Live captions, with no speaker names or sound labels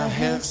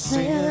have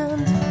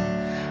sinned,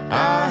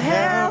 I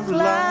have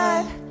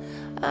lied,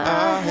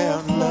 I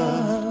have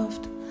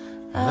loved,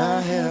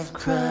 I have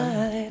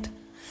cried.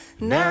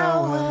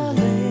 Now I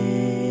lay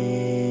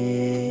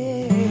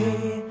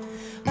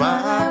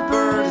my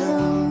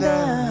burden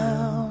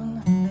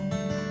down.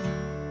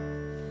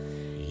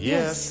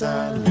 Yes,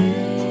 I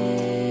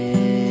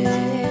lay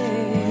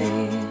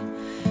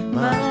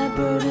my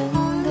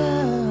burden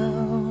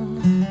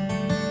down.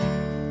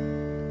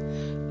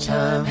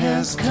 Time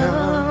has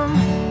come,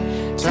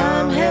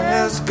 time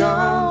has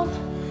gone.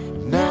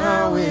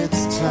 Now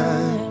it's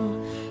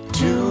time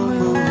to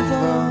move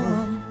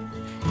on.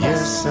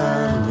 Yes,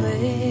 I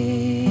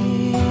lay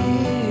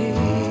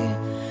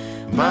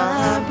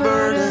my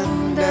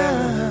burden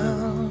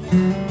down.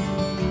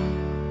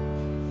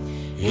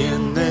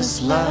 In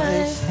this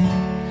life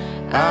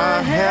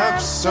I have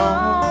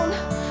sown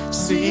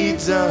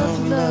seeds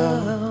of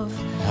love,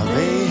 how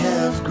they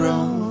have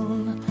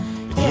grown.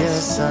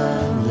 Yes,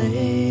 I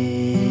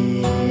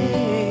lay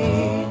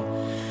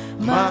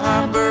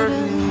my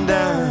burden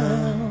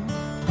down.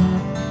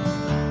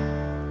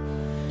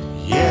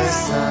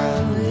 Yes,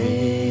 I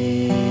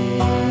lay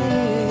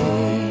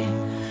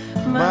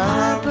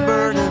my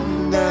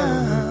burden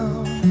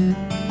down.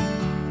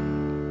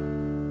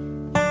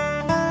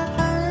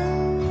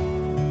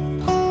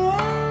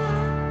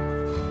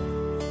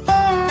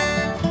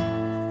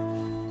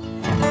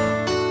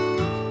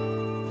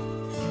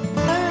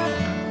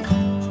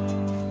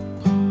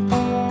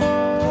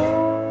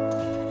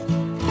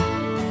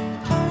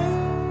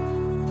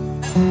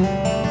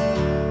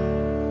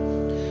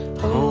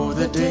 Oh,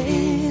 the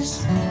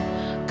days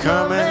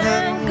come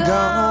and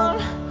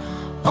gone,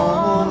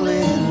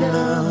 only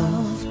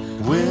love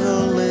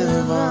will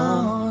live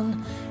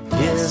on.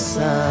 Yes,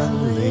 I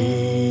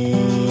lay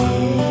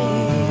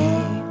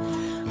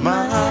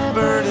my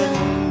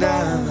burden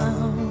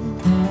down.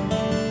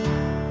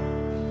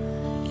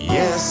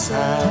 Yes,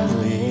 I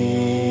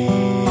lay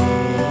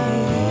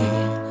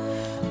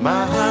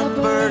my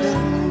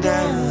burden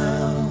down.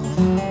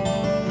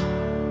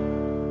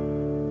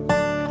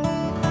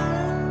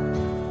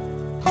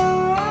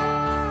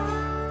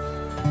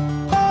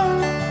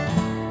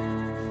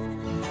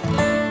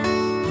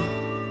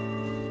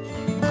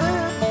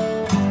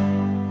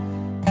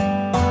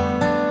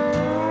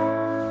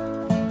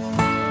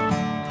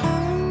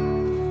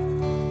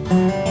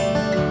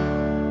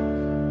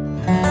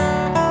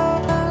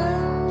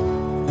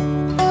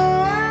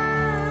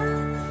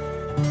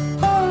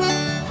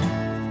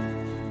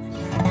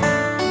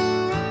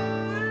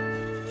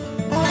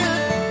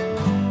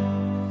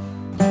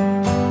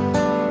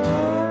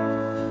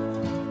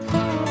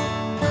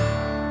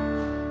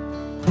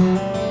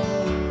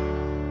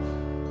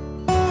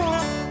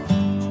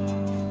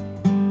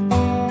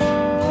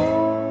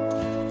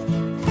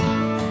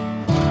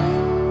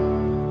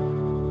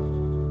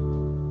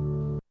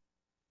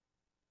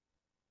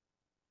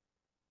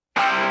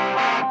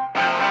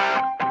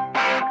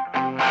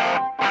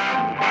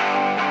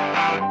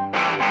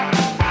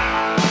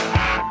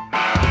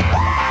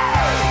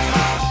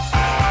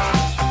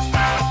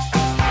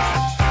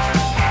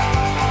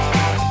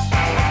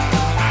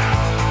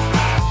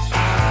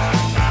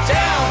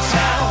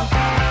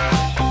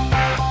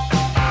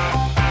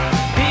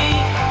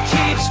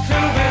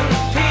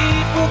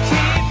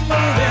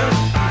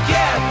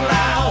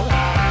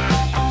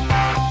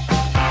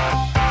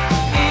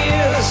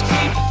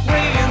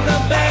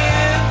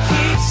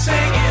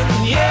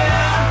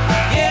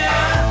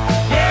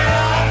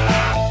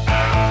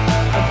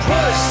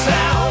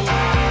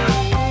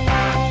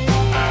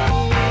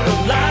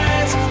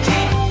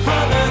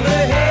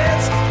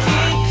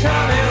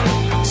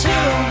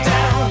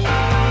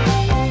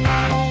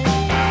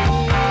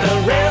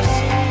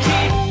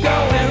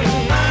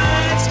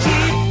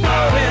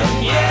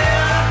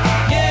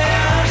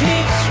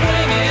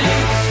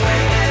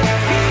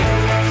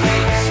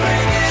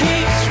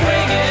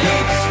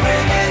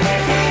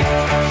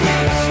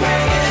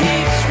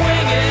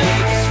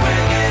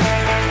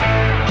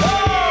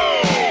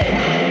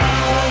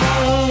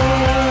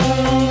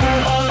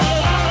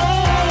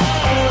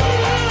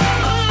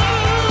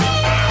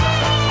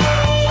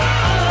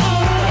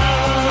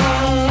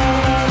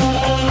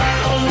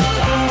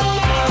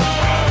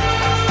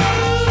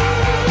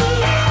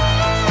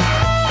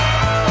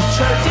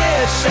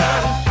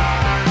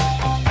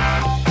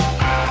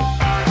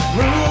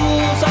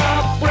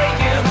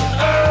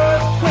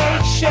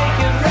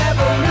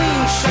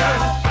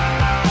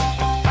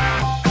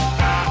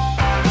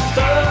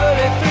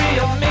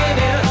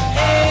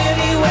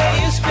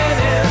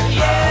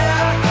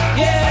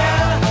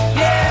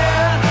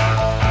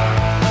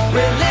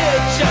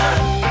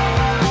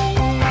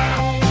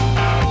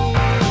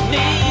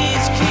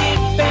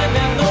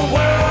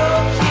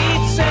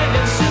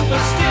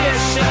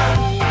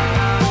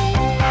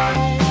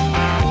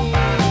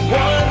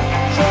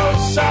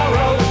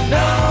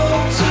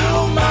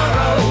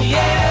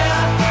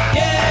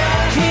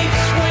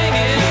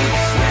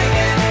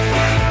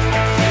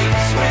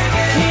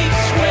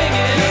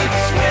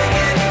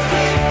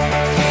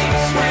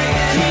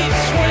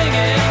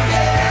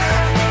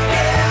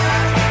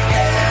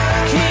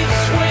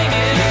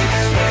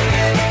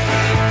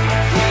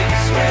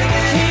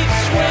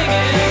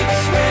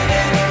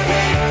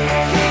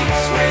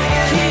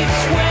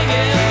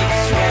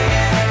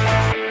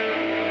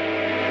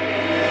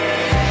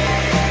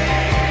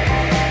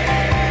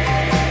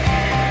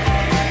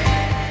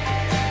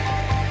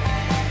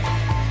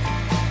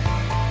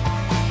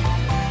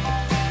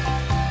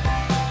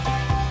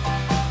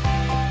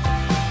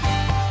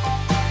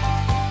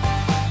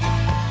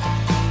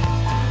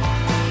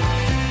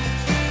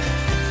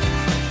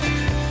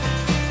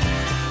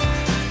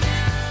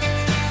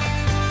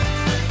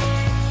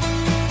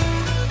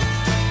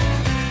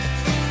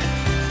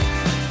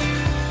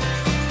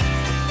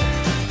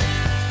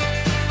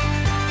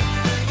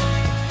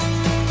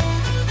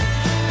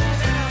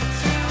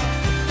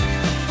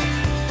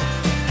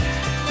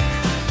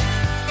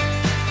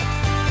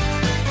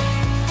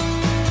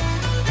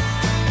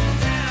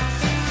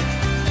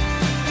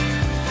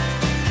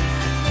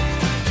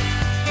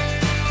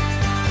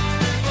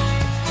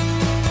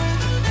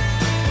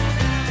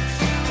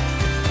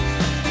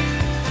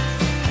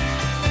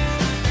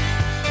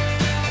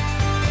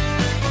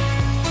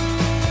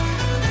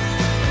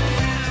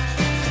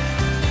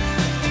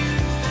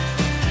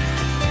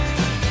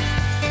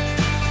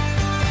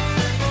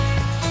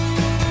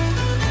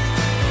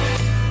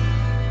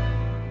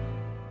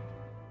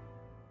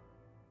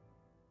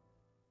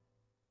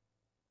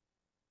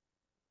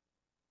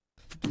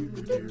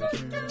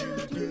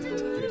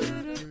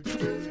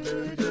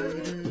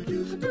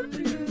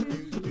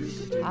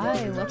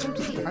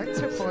 welcome to the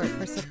Arts Report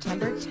for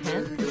September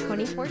 10th,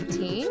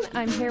 2014.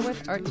 I'm here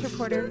with arts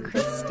reporter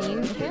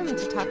Christine Kim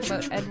to talk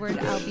about Edward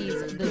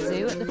Albee's The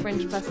Zoo at the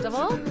Fringe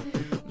Festival.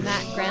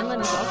 Matt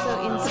Granlund is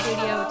also in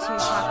studio to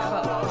talk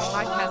about the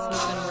podcast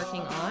he's been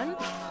working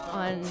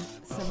on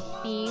some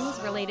themes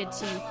related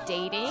to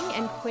dating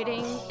and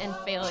quitting and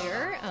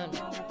failure.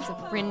 It's a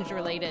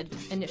Fringe-related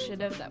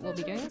initiative that we'll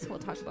be doing, so we'll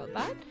talk about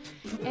that.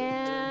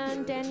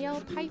 And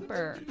Danielle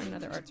Piper,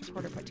 another arts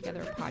reporter, put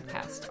together a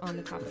podcast on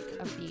the topic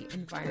of the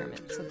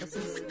environment. So this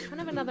is kind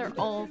of another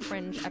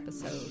all-Fringe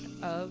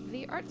episode of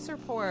the Arts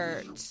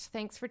Report.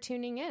 Thanks for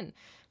tuning in.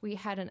 We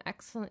had an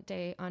excellent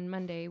day on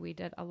Monday. We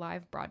did a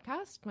live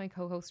broadcast. My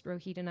co-host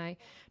Rohit and I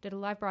did a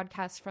live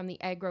broadcast from the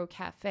Agro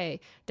Cafe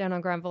down on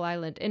Granville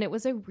Island. And it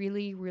was a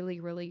really, really,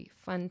 really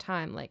fun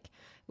time. Like,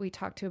 we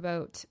talked to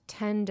about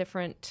 10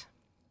 different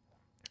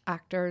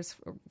actors.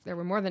 There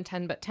were more than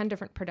 10, but 10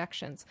 different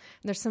productions.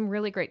 And there's some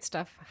really great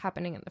stuff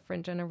happening in the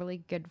Fringe and a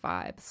really good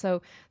vibe.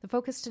 So the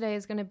focus today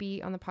is going to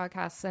be on the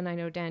podcasts. And I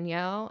know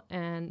Danielle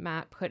and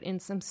Matt put in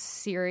some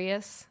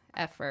serious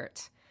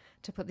effort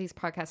to put these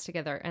podcasts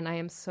together, and I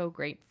am so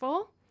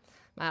grateful.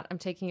 Matt, I'm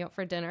taking you out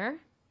for dinner.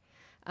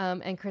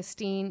 And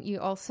Christine, you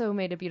also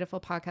made a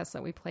beautiful podcast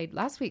that we played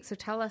last week. So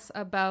tell us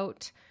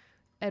about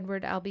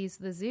Edward Albee's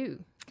The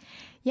Zoo.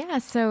 Yeah,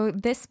 so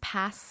this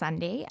past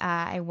Sunday,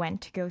 I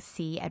went to go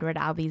see Edward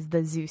Albee's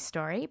The Zoo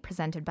Story,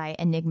 presented by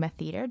Enigma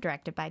Theatre,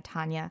 directed by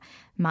Tanya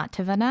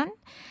Matavanan.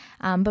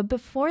 But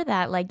before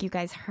that, like you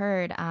guys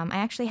heard, I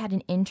actually had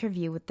an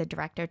interview with the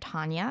director,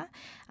 Tanya,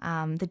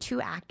 the two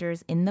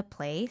actors in the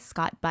play,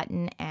 Scott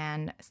Button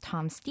and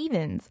Tom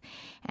Stevens.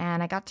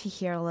 And I got to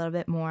hear a little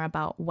bit more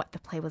about what the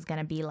play was going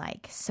to be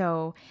like.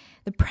 So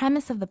the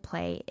premise of the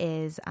play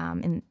is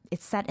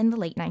it's set in the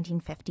late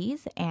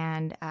 1950s,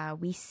 and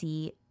we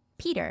see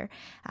Peter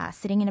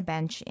sitting in a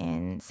bench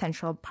in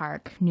Central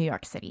Park, New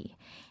York City.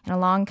 And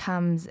along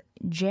comes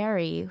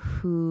Jerry,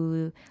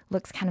 who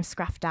looks kind of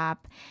scruffed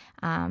up,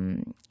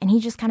 and he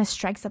just kind of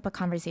strikes up a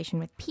conversation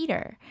with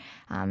Peter.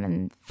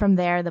 And from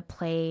there, the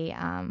play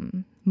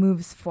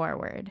moves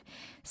forward.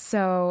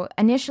 So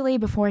initially,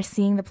 before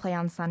seeing the play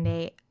on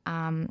Sunday,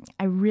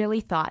 I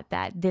really thought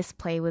that this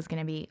play was going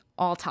to be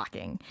all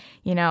talking,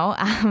 you know.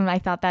 I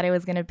thought that it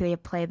was going to be a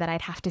play that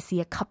I'd have to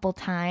see a couple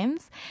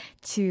times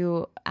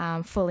to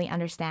fully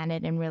understand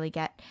it and really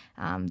get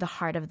the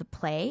heart of the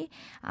play.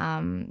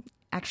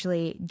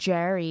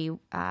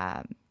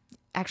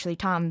 Actually,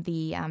 Tom,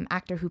 the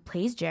actor who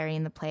plays Jerry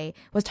in the play,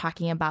 was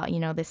talking about, you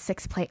know, this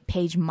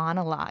 6-page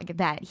monologue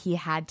that he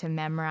had to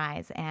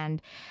memorize.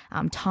 And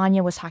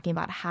Tanya was talking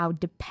about how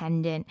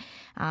dependent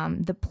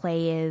the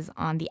play is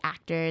on the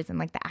actors and,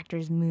 like, the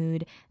actors'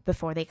 mood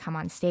before they come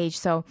on stage.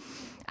 So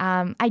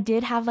I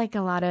did have, like,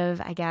 a lot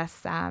of, I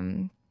guess,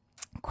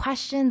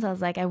 questions. I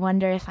was like, I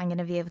wonder if I'm going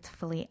to be able to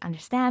fully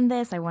understand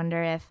this. I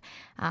wonder if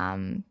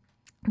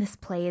this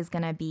play is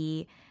going to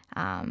be...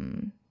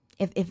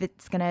 if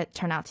it's going to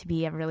turn out to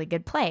be a really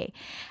good play.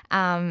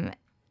 And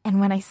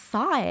when I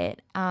saw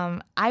it,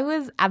 I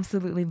was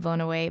absolutely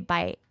blown away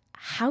by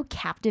how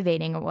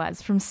captivating it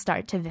was from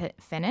start to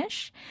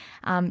finish.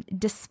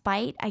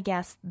 Despite, I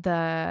guess,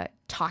 the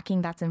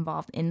talking that's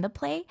involved in the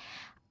play,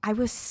 I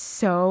was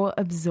so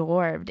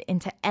absorbed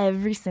into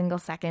every single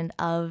second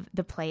of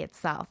the play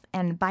itself.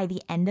 And by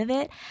the end of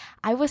it,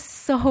 I was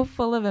so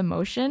full of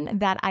emotion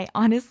that I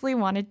honestly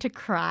wanted to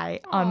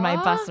cry on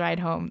my bus ride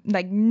home.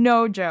 Like,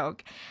 no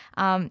joke.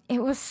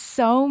 It was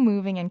so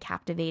moving and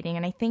captivating.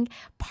 And I think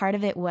part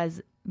of it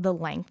was the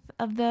length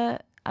of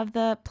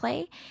the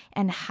play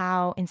and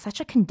how in such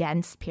a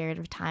condensed period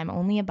of time,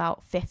 only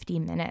about 50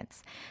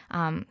 minutes,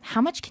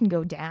 how much can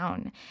go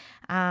down.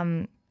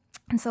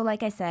 And so,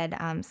 like I said,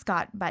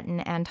 Scott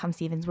Button and Tom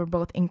Stevens were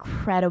both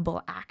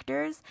incredible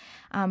actors.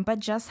 But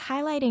just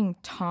highlighting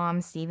Tom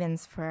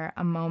Stevens for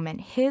a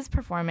moment, his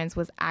performance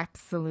was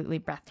absolutely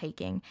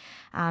breathtaking.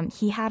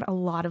 He had a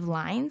lot of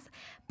lines,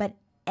 but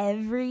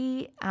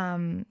every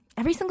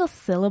single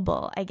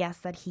syllable, I guess,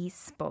 that he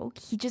spoke,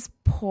 he just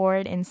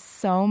poured in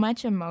so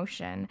much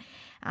emotion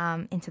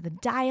into the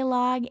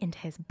dialogue, into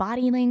his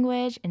body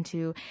language,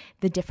 into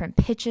the different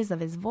pitches of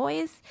his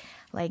voice.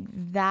 Like,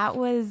 that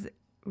was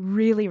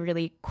really,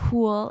 really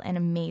cool and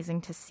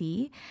amazing to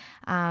see.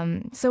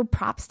 So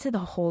props to the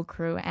whole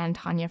crew and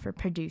Tanya for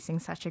producing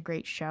such a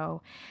great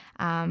show.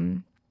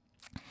 I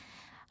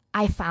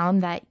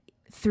found that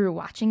through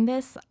watching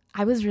this,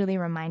 I was really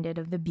reminded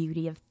of the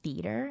beauty of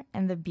theater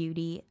and the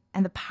beauty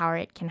and the power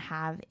it can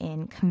have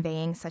in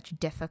conveying such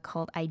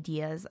difficult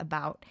ideas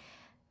about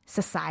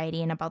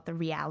society and about the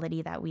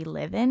reality that we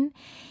live in.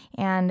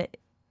 And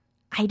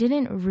I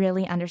didn't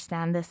really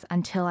understand this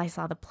until I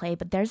saw the play,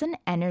 but there's an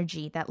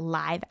energy that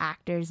live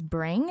actors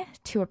bring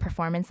to a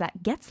performance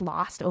that gets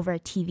lost over a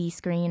TV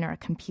screen or a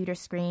computer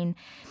screen.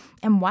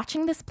 And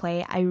watching this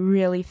play, I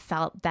really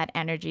felt that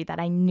energy that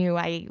I knew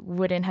I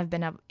wouldn't have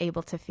been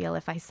able to feel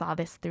if I saw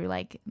this through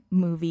like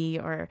movie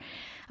or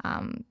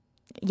like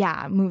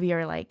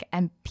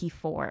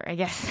MP4, I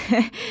guess,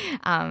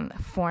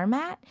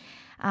 format.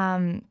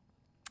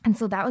 And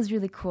so that was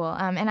really cool.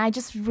 And I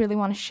just really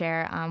want to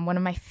share one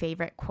of my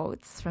favorite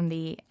quotes from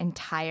the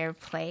entire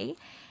play.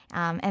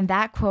 And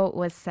that quote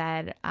was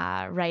said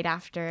right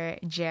after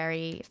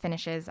Jerry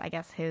finishes, I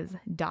guess, his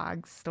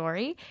dog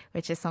story,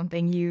 which is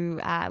something you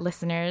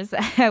listeners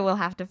will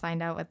have to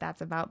find out what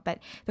that's about. But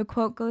the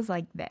quote goes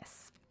like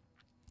this: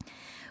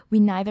 "We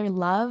neither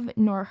love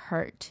nor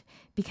hurt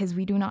because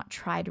we do not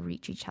try to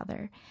reach each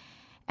other."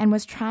 And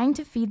was trying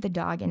to feed the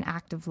dog an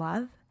act of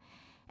love?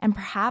 And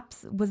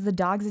perhaps was the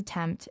dog's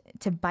attempt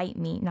to bite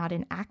me not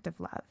an act of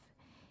love?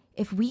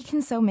 If we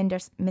can so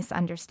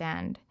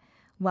misunderstand,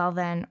 well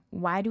then,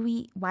 why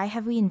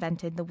have we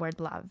invented the word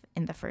love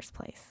in the first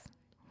place?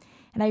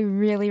 And I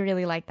really,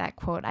 really like that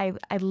quote.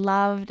 I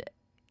loved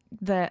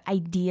the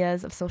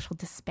ideas of social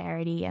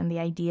disparity and the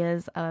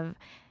ideas of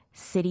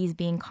cities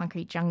being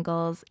concrete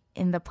jungles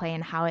in the play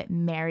and how it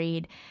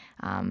married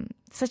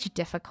such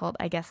difficult,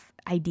 I guess,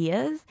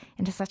 ideas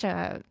into such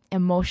a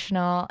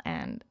emotional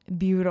and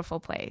beautiful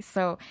place.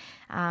 So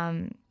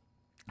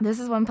this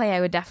is one play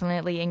I would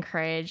definitely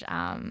encourage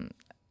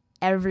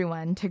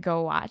everyone to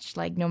go watch.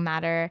 Like, no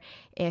matter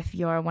if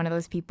you're one of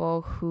those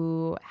people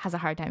who has a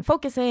hard time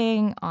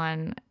focusing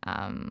on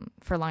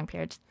for long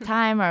periods of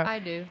time, or I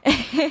do.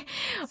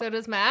 So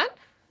does Matt.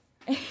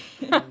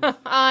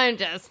 I'm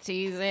just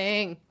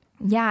teasing.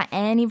 Yeah,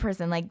 any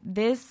person. Like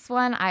this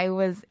one,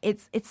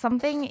 it's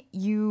something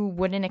you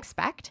wouldn't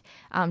expect.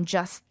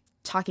 Just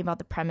talking about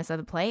the premise of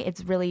the play,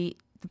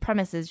 the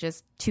premise is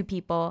just two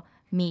people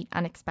meet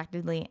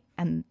unexpectedly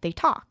and they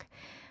talk.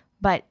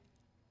 But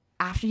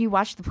after you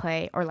watch the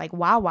play, or like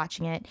while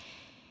watching it,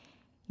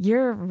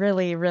 you're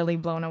really, really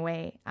blown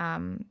away.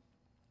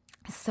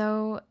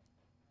 So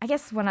I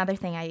guess one other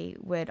thing I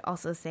would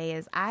also say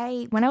is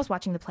when I was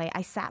watching the play,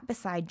 I sat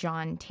beside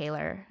John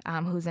Taylor,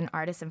 who's an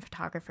artist and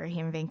photographer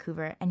here in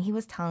Vancouver, and he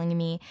was telling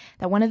me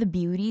that one of the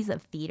beauties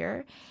of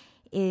theater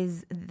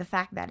is the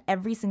fact that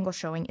every single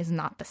showing is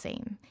not the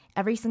same.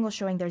 Every single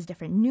showing, there's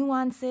different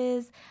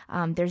nuances,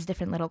 there's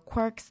different little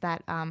quirks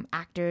that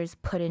actors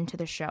put into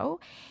the show.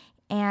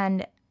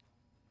 And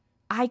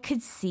I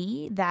could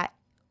see that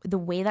the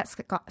way that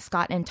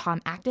Scott and Tom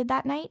acted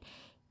that night,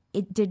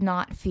 it did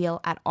not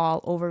feel at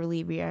all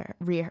overly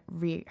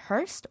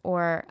rehearsed,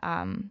 or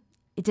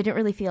it didn't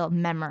really feel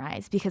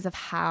memorized because of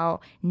how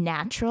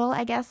natural,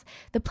 I guess,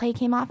 the play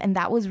came off. And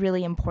that was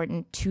really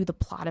important to the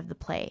plot of the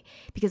play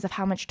because of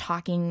how much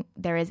talking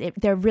there is.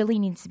 There really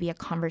needs to be a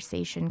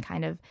conversation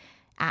kind of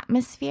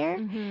atmosphere.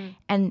 Mm-hmm.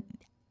 And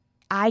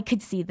I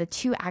could see the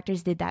two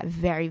actors did that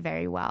very,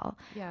 very well.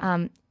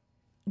 Yeah.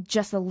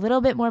 Just a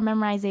little bit more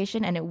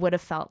memorization and it would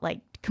have felt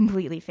like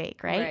completely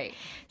fake, right?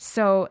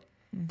 So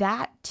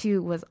that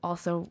too was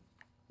also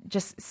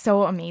just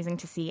so amazing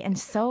to see and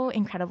so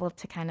incredible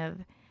to kind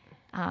of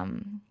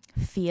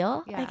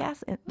feel, I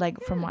guess, like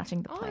from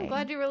watching the play. I'm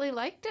glad you really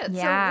liked it.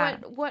 Yeah.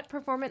 So what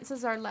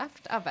performances are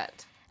left of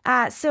it?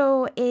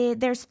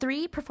 There's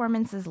 3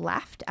 performances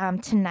left,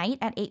 tonight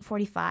at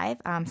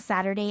 8:45,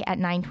 Saturday at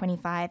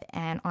 9:25,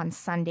 and on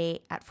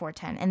Sunday at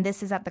 4:10. And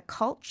this is at the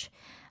Cultch,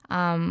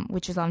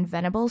 which is on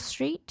Venables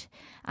Street.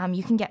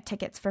 You can get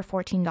tickets for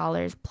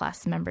 $14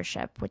 plus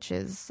membership, which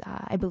is,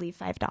 I believe,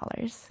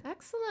 $5.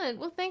 Excellent.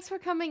 Well, thanks for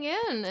coming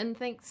in, and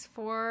thanks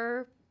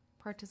for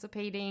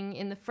participating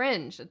in the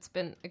Fringe. It's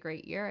been a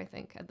great year, I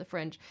think, at the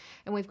Fringe.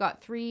 And we've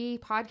got 3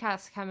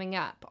 podcasts coming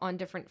up on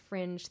different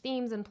Fringe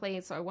themes and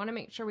plays, so I want to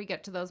make sure we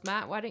get to those.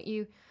 Matt, why don't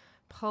you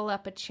pull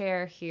up a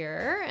chair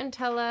here and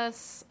tell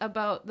us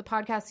about the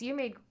podcast you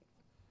made?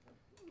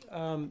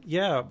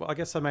 I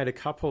guess I made a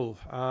couple.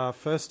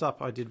 First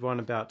up, I did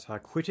one about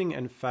quitting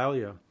and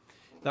failure.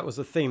 That was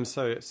the theme.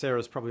 So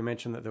Sarah's probably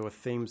mentioned that there were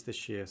themes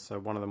this year. So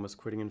one of them was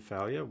quitting and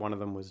failure. One of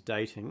them was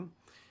dating.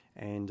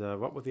 And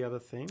what were the other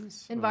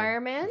themes?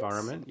 Environment.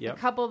 Environment, yeah. A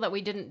couple that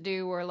we didn't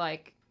do were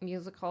like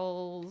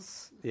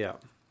musicals. Yeah.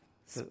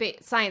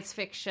 Science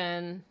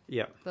fiction.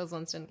 Yeah. Those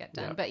ones didn't get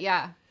done. Yeah. But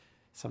yeah.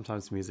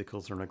 Sometimes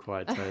musicals are an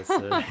acquired taste.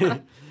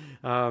 So.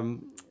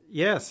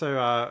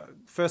 So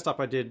first up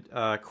I did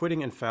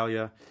quitting and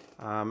failure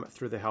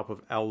through the help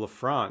of Al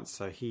LaFrance.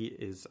 So he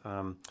is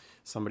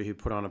somebody who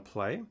put on a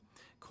play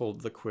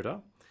called The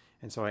Quitter.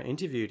 And so I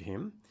interviewed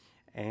him,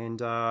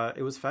 and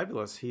it was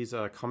fabulous. He's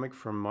a comic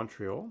from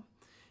Montreal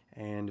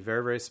and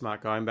very, very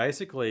smart guy. And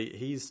basically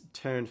he's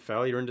turned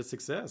failure into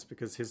success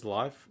because his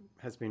life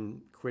has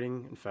been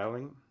quitting and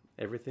failing,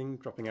 everything,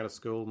 dropping out of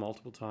school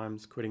multiple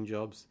times, quitting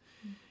jobs.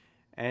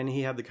 And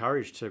he had the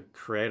courage to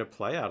create a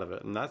play out of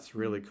it, and that's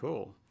really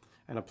cool.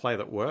 And a play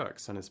that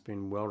works, and it's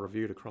been well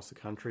reviewed across the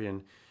country.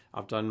 And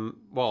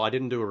I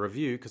didn't do a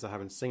review because I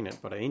haven't seen it,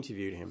 but I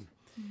interviewed him.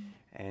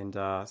 And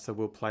so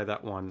we'll play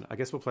that one. I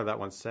guess we'll play that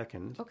one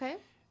second. Okay.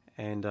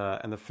 And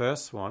the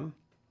first one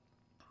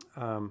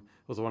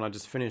was the one I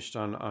just finished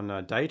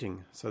on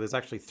dating. So there's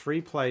actually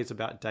 3 plays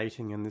about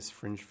dating in this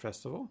Fringe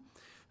Festival.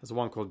 There's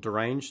one called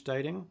Deranged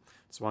Dating.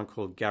 There's one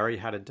called Gary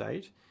Had a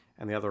Date.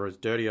 And the other is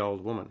Dirty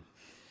Old Woman.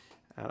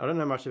 I don't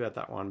know much about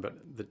that one, but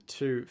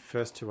the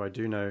first two I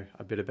do know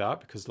a bit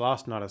about because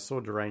last night I saw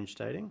Deranged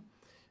Dating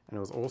and it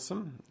was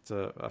awesome. It's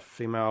a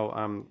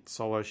female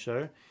solo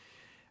show.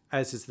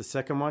 As is the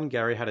second one,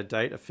 Gary Had a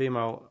Date, a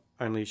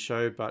female-only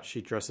show, but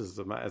she dresses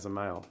as a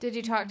male. Did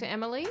you talk to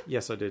Emily?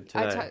 Yes, I did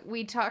today.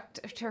 We talked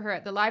to her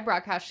at the live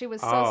broadcast. She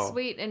was so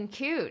sweet and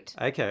cute.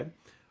 Okay.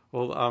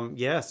 Well,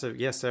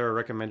 Sarah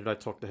recommended I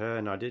talk to her,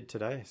 and I did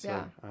today. So,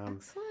 yeah,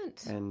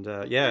 excellent. And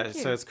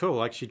so it's cool.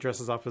 Like, she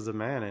dresses up as a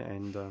man,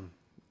 and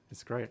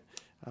it's great.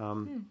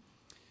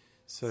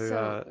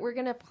 So we're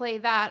going to play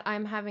that.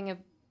 I'm having a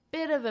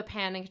bit of a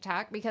panic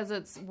attack because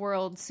it's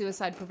World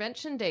Suicide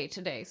Prevention Day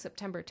today,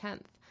 September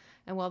 10th.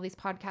 And while these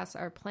podcasts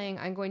are playing,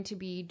 I'm going to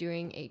be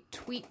doing a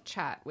tweet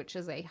chat, which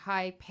is a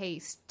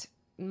high-paced,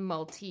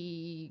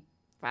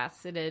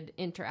 multi-faceted,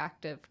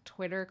 interactive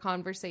Twitter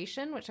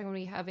conversation, which I'm going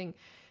to be having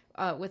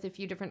with a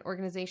few different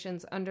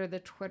organizations under the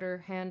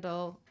Twitter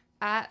handle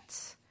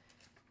at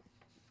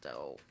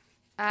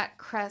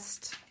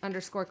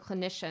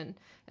 @crest_clinician.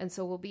 And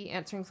so we'll be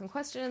answering some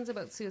questions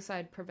about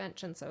suicide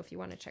prevention. So if you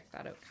want to check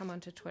that out, come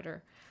onto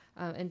Twitter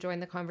and join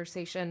the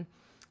conversation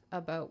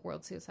about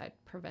World Suicide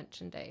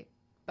Prevention Day.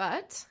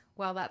 But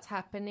while that's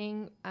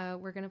happening,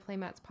 we're going to play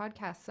Matt's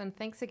podcasts. And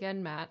thanks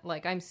again, Matt.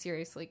 Like, I'm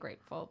seriously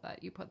grateful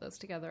that you put those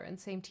together. And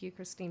same to you,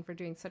 Christine, for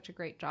doing such a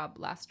great job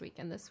last week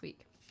and this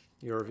week.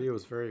 Your review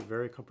was very,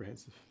 very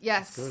comprehensive.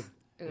 Yes. Good.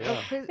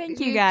 Yeah. Thank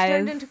you, guys. You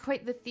turned into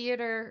quite the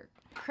theater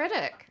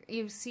critic.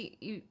 You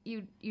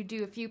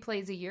do a few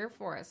plays a year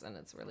for us, and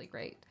it's really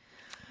great.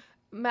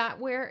 Matt,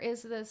 where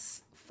is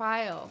this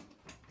file?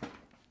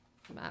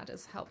 Matt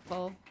is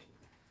helpful.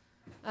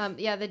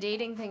 The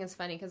dating thing is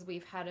funny because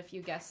we've had a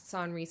few guests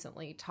on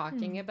recently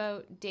talking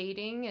about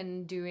dating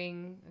and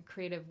doing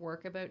creative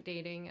work about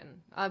dating, and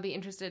I'll be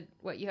interested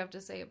what you have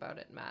to say about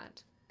it,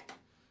 Matt.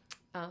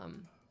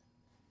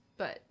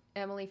 But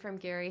Emily from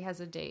Gary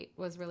Has a Date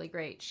was really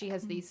great. She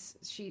has these.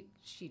 She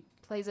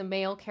plays a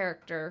male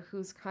character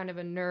who's kind of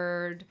a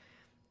nerd,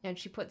 and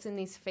she puts in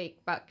these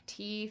fake buck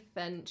teeth,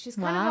 and she's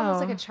kind of almost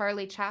like a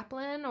Charlie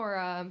Chaplin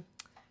or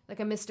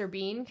like a Mr.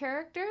 Bean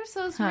character.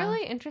 So it's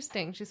really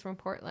interesting. She's from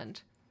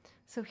Portland.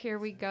 So here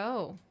we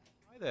go.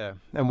 Hi there,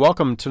 and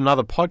welcome to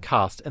another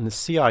podcast in the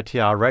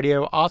CITR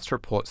Radio Arts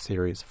Report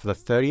series for the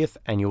 30th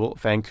Annual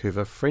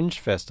Vancouver Fringe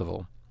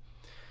Festival.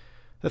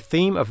 The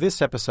theme of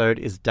this episode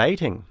is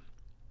dating.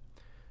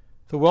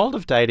 The world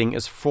of dating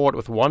is fraught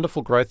with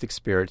wonderful growth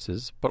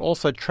experiences, but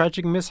also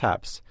tragic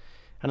mishaps,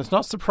 and it's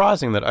not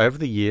surprising that over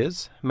the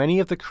years, many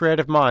of the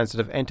creative minds that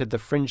have entered the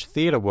fringe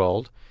theatre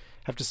world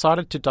have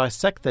decided to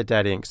dissect their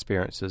dating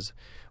experiences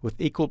with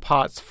equal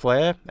parts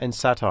flair and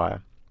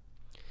satire.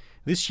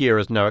 This year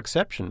is no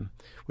exception,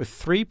 with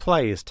 3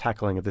 plays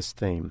tackling this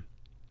theme.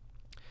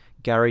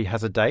 Gary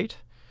Has a Date,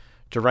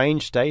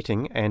 Deranged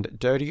Dating, and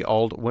Dirty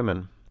Old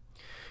Women.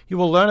 You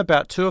will learn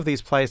about 2 of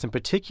these plays in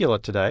particular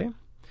today: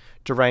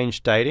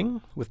 Deranged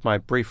Dating, with my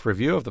brief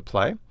review of the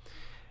play,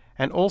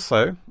 and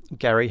also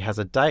Gary Has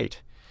a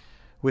Date,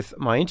 with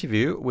my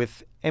interview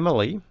with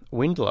Emily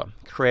Windler,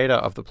 creator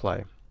of the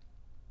play.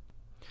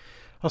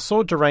 I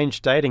saw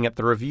Deranged Dating at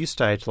the review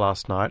stage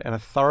last night, and I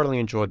thoroughly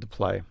enjoyed the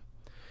play.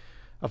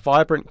 A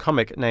vibrant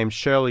comic named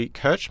Shirley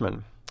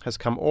Kirchman has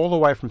come all the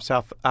way from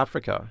South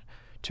Africa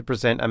to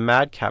present a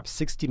madcap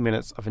 60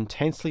 minutes of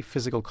intensely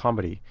physical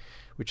comedy,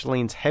 which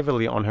leans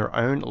heavily on her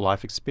own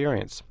life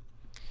experience.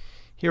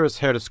 Here is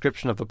her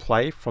description of the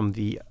play from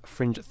the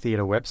Fringe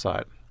Theatre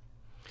website.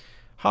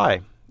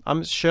 Hi,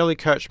 I'm Shirley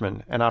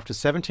Kirchman, and after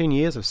 17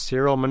 years of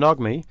serial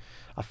monogamy,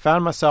 I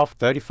found myself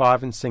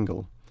 35 and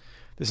single.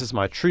 This is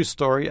my true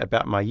story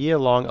about my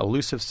year-long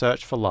elusive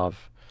search for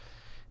love.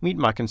 Meet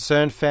my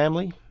concerned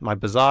family, my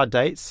bizarre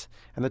dates,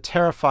 and the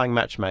terrifying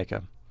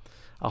matchmaker.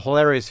 A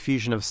hilarious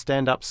fusion of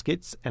stand-up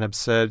skits and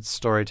absurd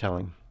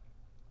storytelling.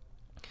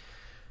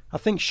 I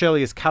think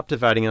Shirley is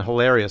captivating and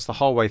hilarious the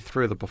whole way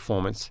through the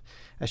performance,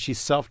 as she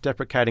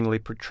self-deprecatingly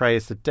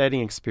portrays the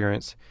dating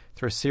experience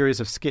through a series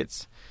of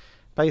skits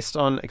based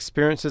on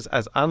experiences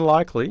as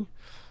unlikely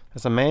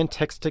as a man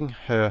texting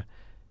her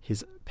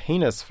his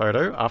penis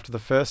photo after the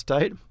first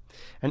date,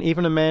 and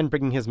even a man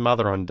bringing his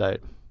mother on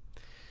date.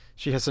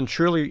 She has some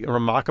truly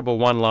remarkable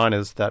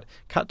one-liners that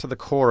cut to the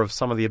core of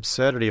some of the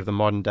absurdity of the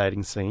modern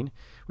dating scene,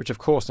 which of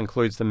course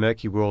includes the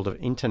murky world of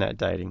internet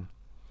dating.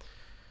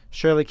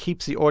 Shirley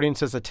keeps the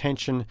audience's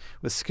attention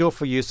with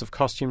skillful use of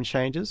costume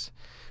changes,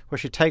 where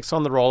she takes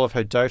on the role of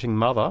her doting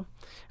mother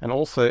and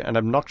also an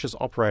obnoxious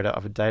operator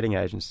of a dating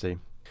agency.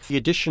 The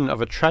addition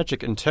of a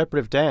tragic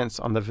interpretive dance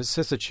on the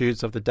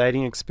vicissitudes of the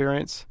dating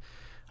experience,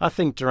 I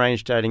think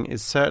Deranged Dating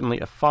is certainly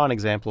a fine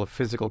example of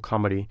physical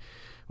comedy,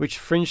 which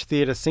fringe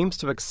theatre seems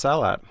to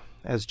excel at,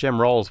 as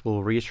Jem Rolls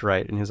will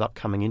reiterate in his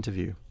upcoming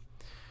interview.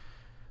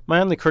 My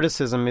only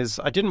criticism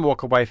is I didn't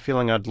walk away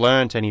feeling I'd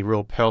learnt any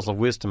real pearls of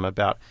wisdom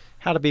about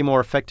how to be more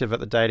effective at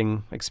the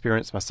dating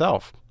experience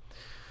myself.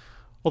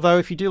 Although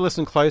if you do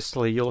listen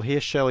closely, you'll hear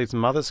Shirley's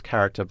mother's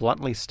character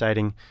bluntly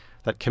stating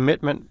that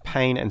commitment,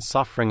 pain and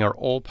suffering are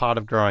all part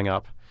of growing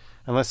up,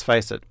 and let's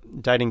face it,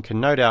 dating can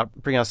no doubt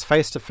bring us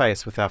face to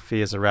face with our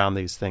fears around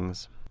these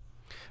things.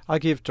 I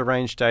give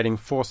Deranged Dating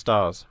 4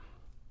 stars.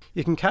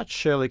 You can catch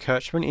Shirley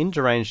Kirchman in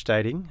Deranged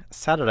Dating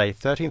Saturday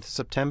 13th of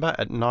September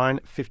at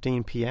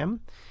 9:15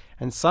 p.m.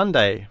 and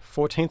Sunday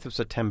 14th of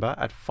September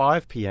at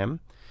 5 p.m.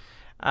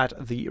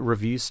 at the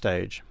Review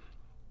Stage.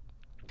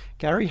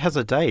 Gary Has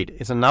a Date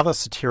is another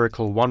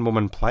satirical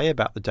one-woman play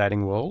about the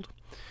dating world.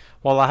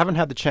 While I haven't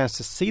had the chance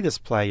to see this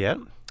play yet,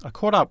 I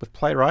caught up with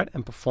playwright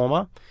and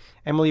performer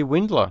Emily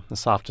Windler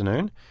this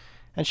afternoon,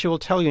 and she will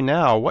tell you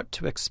now what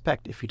to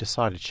expect if you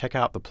decide to check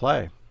out the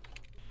play.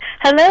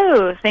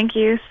 Hello, thank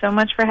you so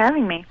much for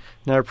having me.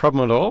 No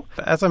problem at all.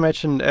 As I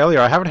mentioned earlier,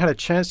 I haven't had a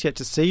chance yet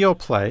to see your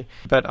play,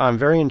 but I'm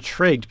very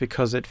intrigued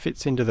because it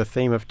fits into the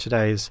theme of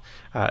today's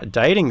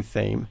dating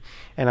theme,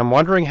 and I'm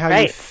wondering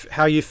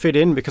how you fit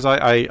in, because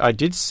I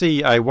did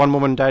see a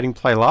one-woman dating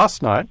play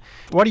last night.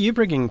 What are you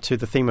bringing to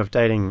the theme of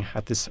dating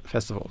at this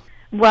festival?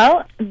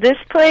 Well, this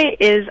play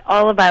is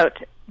all about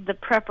the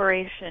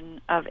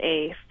preparation of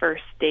a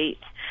first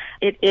date.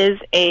 It is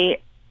a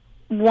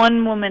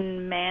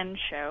one-woman man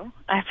show.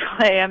 I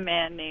play a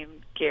man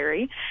named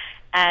Gary,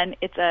 and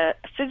it's a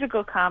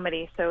physical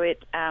comedy, so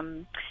it's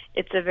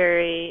a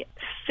very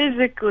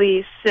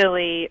physically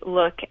silly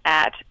look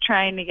at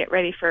trying to get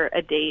ready for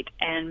a date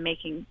and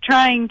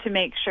trying to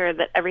make sure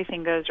that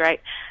everything goes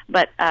right,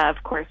 but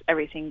of course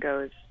everything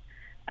goes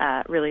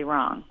really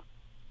wrong.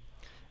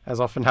 As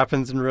often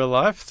happens in real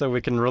life, so we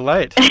can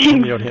relate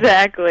in the audience.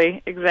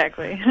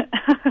 Exactly.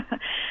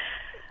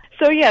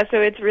 So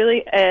it's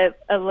really a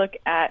look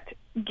at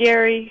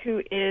Gary,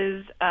 who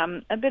is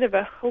a bit of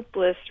a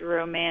hopeless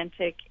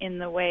romantic in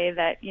the way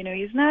that,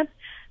 he's not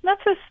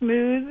so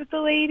smooth with the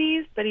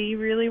ladies, but he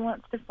really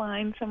wants to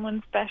find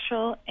someone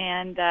special,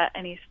 and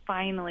he's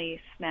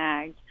finally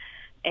snagged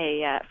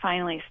a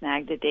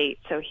date.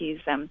 So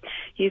he's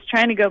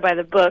trying to go by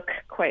the book,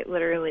 quite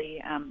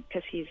literally,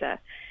 because he's a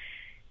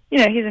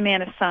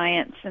man of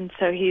science, and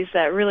so he's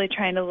really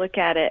trying to look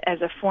at it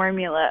as a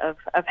formula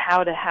of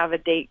how to have a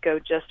date go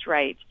just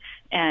right,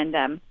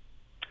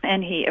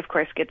 and he, of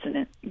course, gets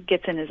in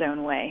his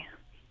own way.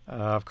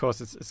 Of course,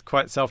 it's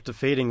quite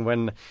self-defeating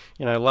when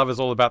love is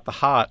all about the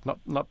heart,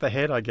 not the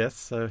head, I guess.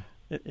 So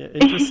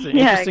interesting,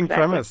 interesting exactly.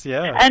 premise,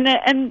 yeah.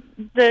 And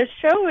the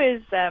show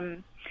is,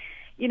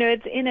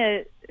 it's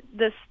in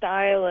the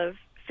style of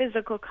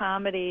physical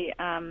comedy,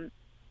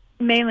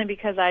 mainly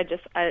because I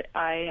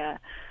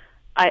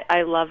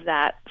love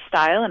that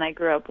style, and I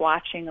grew up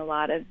watching a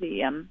lot of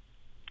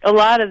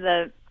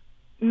the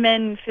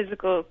men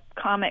physical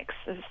comics,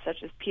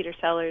 such as Peter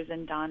Sellers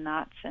and Don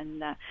Knotts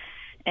and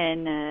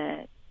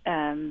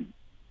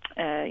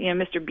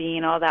Mr.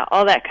 Bean, all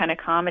that kind of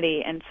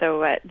comedy, and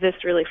so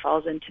this really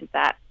falls into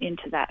that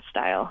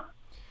style.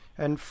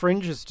 And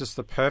Fringe is just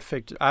the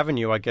perfect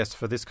avenue, I guess,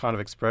 for this kind of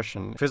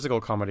expression. Physical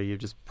comedy, you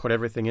just put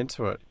everything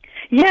into it.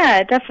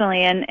 Yeah,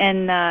 definitely, and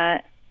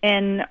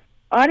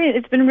audience,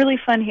 it's been really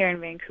fun here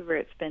in Vancouver.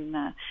 It's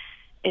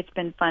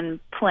been fun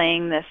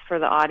playing this for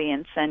the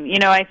audience, and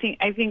I think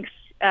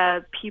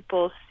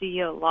people see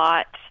a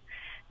lot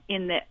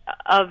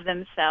of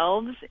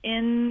themselves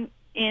in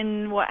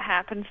what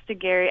happens to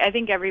Gary. I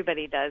think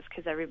everybody does,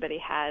 because everybody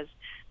has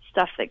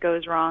stuff that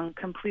goes wrong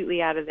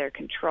completely out of their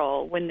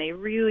control when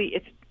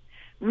it's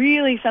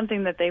really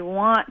something that they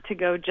want to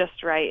go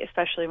just right,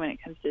 especially when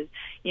it comes to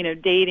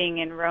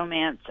dating and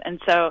romance. And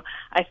so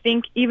I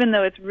think, even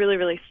though it's really,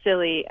 really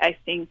silly, I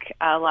think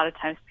a lot of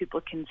times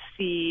people can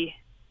see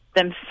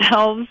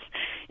themselves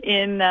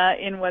in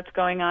what's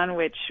going on,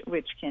 which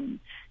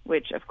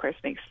of course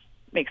makes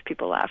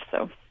people laugh.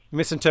 So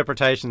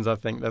misinterpretations, I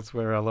think that's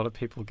where a lot of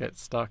people get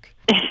stuck.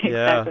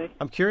 Exactly. Yeah.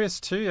 I'm curious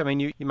too. I mean,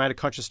 you made a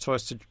conscious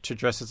choice to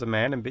dress as a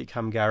man and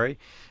become Gary.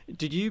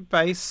 Did you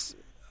base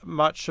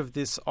much of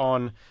this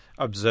on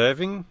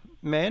observing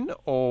men,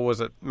 or was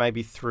it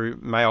maybe through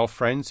male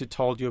friends who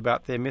told you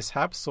about their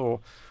mishaps, or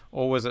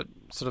was it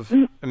sort of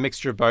a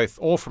mixture of both,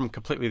 or from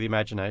completely the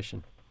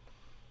imagination?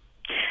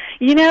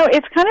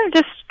 It's kind of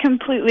just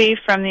completely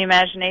from the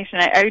imagination.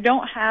 I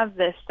don't have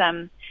this,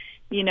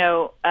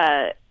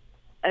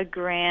 a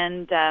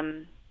grand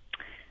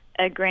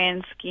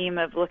scheme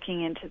of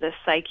looking into the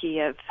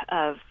psyche of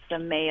the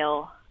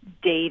male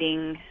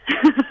dating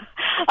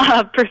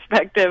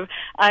perspective.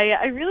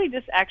 I really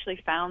just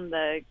actually found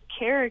the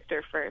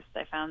character first.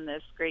 I found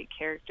this great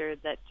character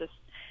that just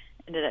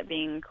ended up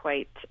being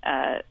quite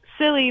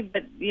silly,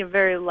 but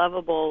very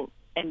lovable,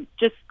 and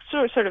just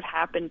sort of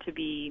happened to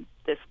be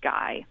this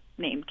guy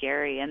named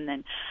Gary. And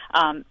then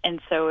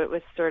and so it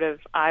was sort of,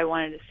 I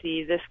wanted to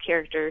see this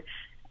character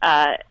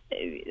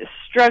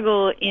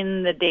struggle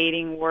in the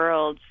dating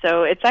world.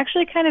 So it's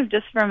actually kind of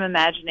just from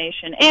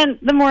imagination, and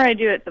the more I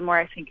do it, the more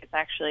I think it's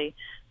actually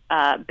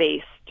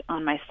based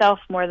on myself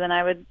more than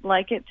I would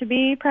like it to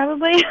be,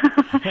 probably.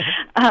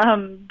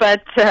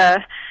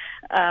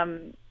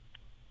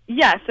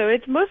 Yeah, so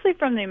it's mostly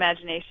from the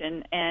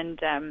imagination, and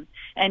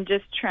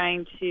just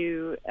trying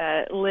to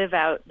live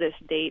out this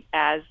date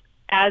as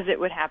it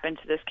would happen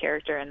to this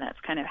character, and that's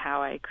kind of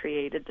how I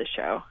created the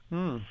show.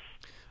 Well,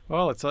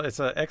 Well, it's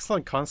an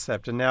excellent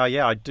concept, and now,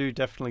 I do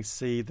definitely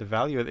see the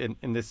value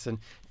in this, and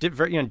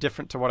very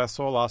different to what I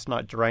saw last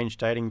night. Deranged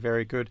Dating,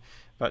 very good,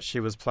 but she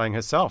was playing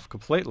herself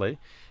completely,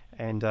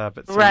 and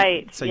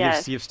So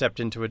yes. you've stepped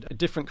into a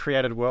different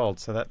created world,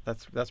 so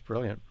that's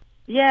brilliant.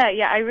 Yeah,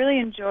 I really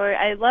enjoy.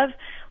 I love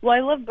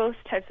both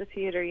types of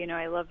theater.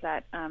 I love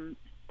that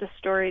the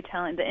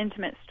storytelling, the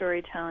intimate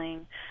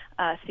storytelling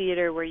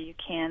theater where you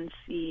can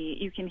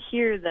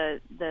hear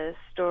the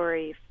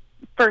story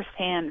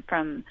firsthand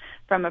from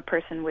a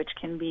person, which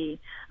can be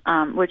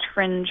which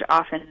Fringe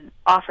often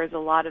offers a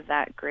lot of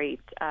that great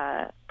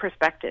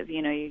perspective.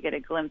 You get a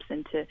glimpse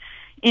into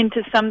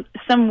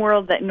some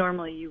world that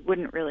normally you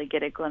wouldn't really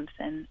get a glimpse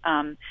in.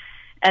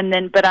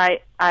 But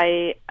I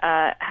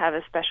have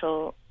a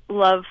special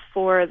love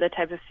for the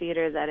type of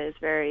theater that is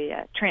very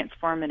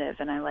transformative,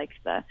 and I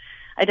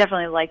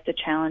definitely like the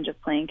challenge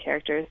of playing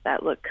characters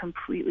that look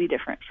completely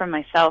different from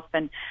myself,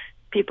 and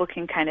people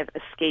can kind of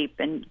escape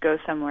and go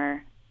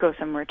somewhere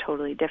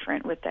totally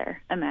different with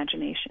their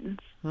imaginations.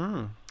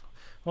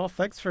 Well,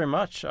 thanks very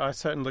much. I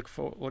certainly look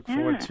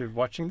forward to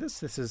watching this.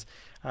 This is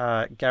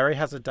Gary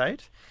Has a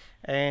Date,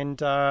 and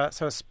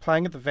so it's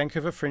playing at the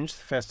Vancouver Fringe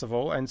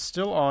Festival, and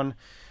still on.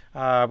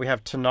 We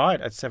have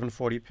tonight at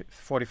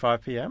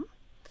 7:45 p.m.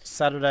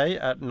 Saturday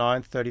at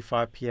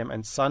 9:35 p.m.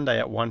 and Sunday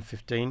at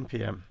 1:15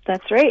 p.m.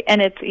 That's right,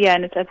 and it's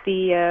at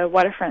the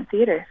Waterfront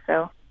Theater.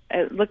 So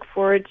I look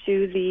forward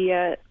to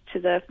the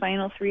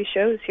final 3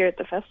 shows here at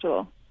the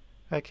festival.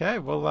 Okay,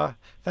 well,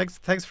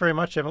 thanks very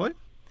much, Emily.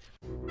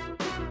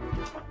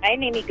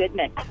 I'm Amy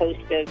Goodman,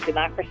 host of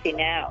Democracy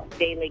Now!,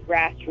 daily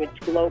grassroots,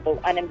 global,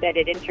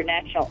 unembedded,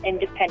 international,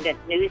 independent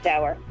news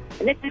hour,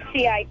 and this is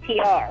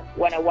CITR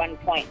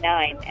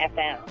 101.9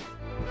 FM.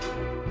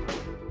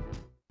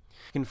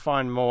 You can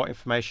find more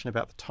information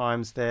about the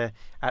times there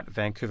at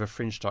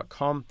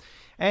vancouverfringe.com,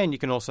 and you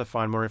can also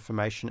find more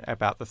information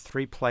about the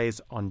 3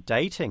 plays on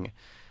dating.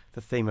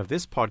 The theme of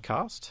this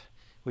podcast,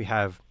 we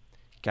have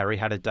Gary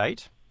Had a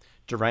Date,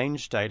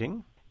 Deranged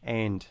Dating,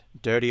 and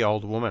Dirty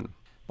Old Woman,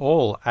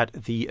 all at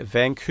the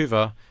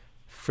Vancouver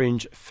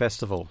Fringe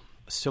Festival,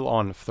 still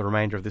on for the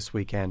remainder of this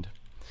weekend.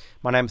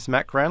 My name is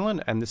Matt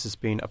Granlund, and this has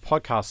been a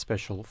podcast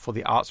special for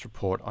the Arts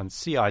Report on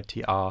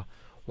CITR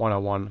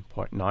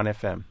 101.9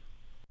 FM.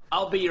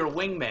 I'll be your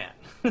wingman.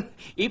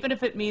 Even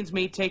if it means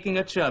me taking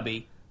a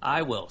chubby,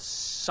 I will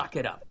suck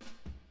it up.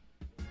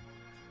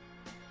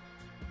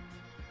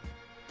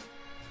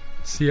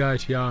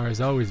 CITR has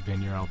always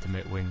been your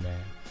ultimate wingman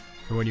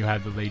for when you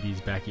have the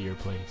ladies back at your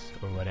place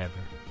or whatever.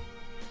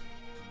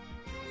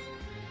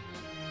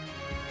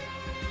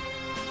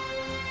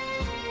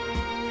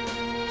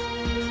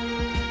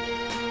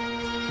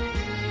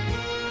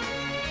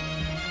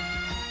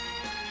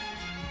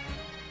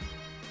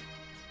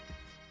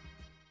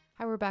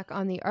 Hi, we're back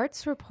on the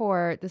Arts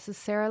Report. This is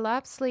Sarah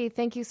Lapsley.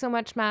 Thank you so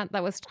much, Matt.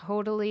 That was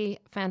totally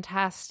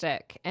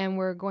fantastic. And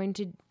we're going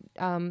to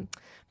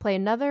play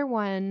another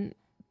one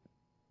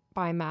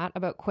by Matt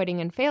about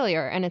quitting and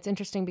failure. And it's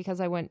interesting because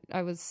I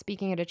was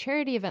speaking at a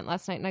charity event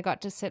last night, and I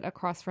got to sit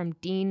across from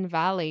Dean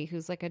Valley,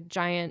 who's like a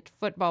giant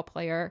football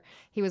player.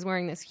 He was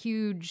wearing this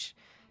huge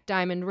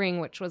diamond ring,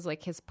 which was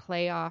like his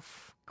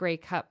playoff Grey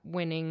Cup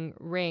winning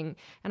ring.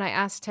 And I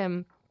asked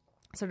him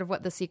sort of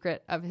what the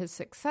secret of his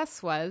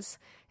success was.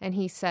 And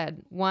he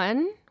said,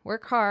 1,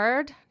 work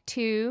hard.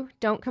 2,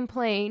 don't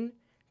complain.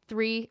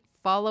 3,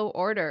 follow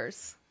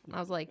orders. And I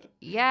was like,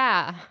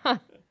 yeah.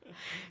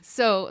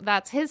 So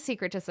that's his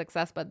secret to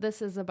success. But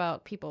this is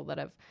about people that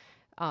have,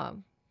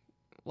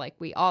 like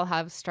we all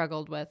have,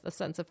 struggled with a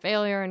sense of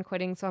failure and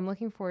quitting. So I'm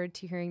looking forward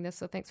to hearing this.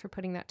 So thanks for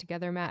putting that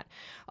together, Matt.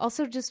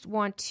 Also just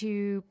want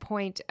to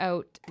point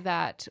out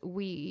that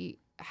we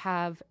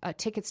have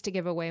tickets to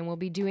give away, and we'll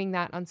be doing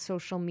that on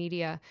social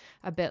media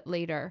a bit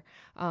later.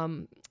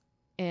 And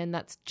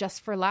that's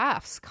Just for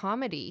Laughs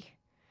comedy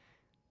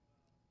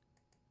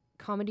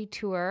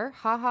tour.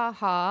 Ha ha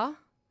ha.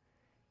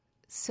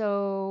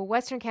 So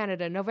Western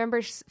Canada,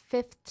 November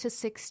 5th to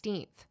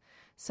 16th.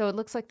 So it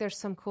looks like there's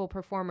some cool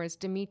performers: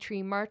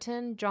 Dimitri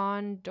Martin,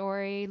 John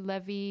Dory,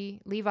 Levi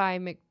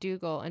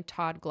McDougall, and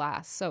Todd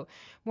Glass. So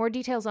more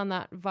details on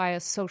that via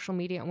social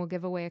media, and we'll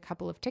give away a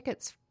couple of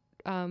tickets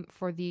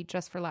for the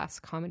Just for Laughs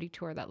comedy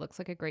tour. That looks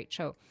like a great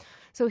show.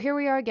 So here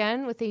we are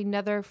again with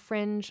another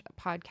Fringe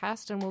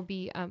podcast, and we'll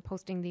be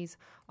posting these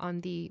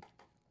on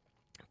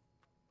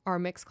our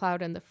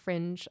Mixcloud and the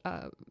Fringe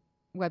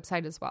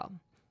website as well.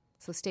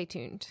 So stay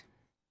tuned.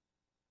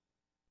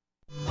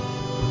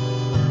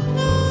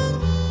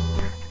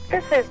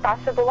 This is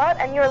Sasha Balat,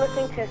 and you're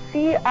listening to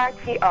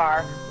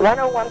CITR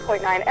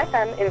 101.9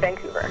 FM in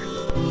Vancouver.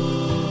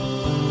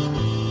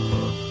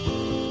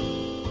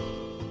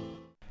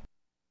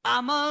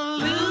 I'm a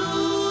loser,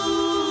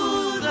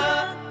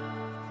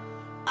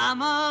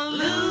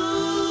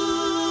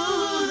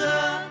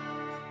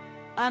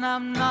 and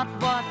I'm not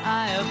what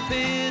I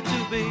appear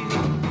to be.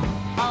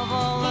 Of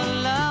all the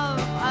love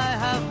I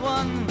have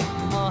won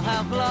or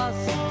have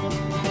lost,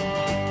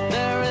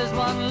 there is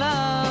one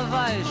love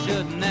I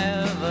should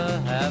never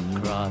have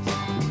crossed.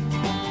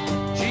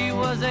 She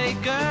was a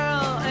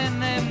girl in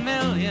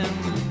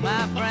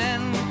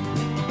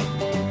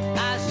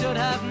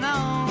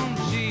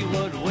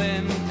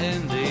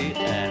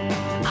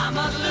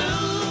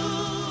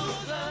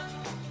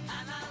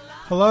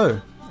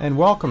Hello, and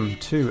welcome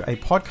to a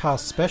podcast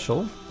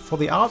special for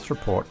the Arts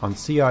Report on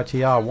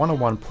CITR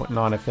 101.9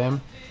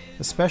 FM,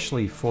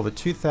 especially for the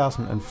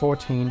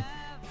 2014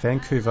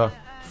 Vancouver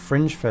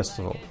Fringe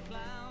Festival.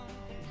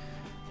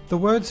 The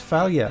words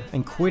failure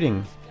and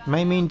quitting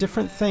may mean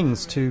different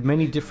things to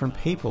many different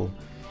people,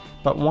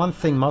 but one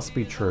thing must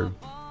be true.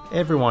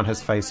 Everyone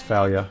has faced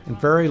failure and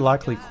very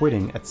likely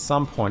quitting at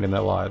some point in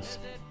their lives.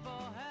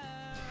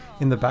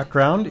 In the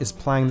background is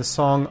playing the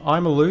song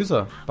I'm a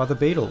Loser by the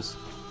Beatles.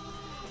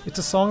 It's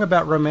a song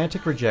about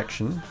romantic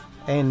rejection,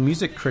 and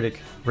music critic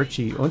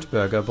Richie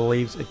Unterberger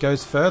believes it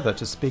goes further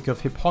to speak of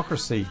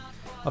hypocrisy,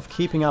 of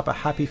keeping up a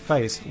happy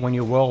face when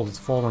your world is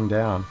falling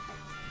down.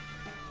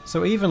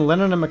 So even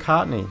Lennon and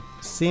McCartney,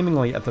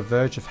 seemingly at the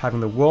verge of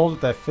having the world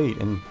at their feet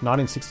in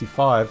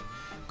 1965,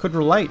 could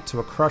relate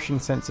to a crushing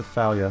sense of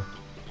failure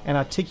and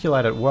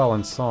articulate it well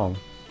in song.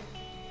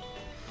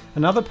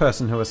 Another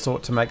person who has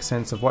sought to make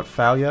sense of what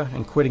failure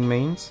and quitting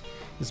means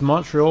is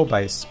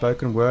Montreal-based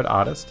spoken word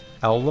artist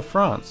Al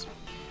LaFrance,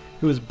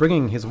 who is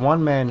bringing his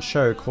one-man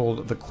show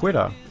called The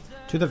Quitter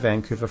to the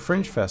Vancouver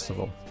Fringe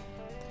Festival.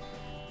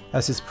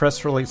 As his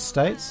press release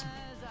states,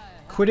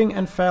 quitting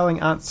and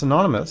failing aren't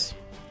synonymous,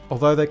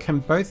 although they can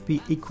both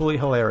be equally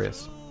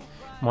hilarious.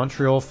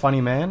 Montreal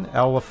funny man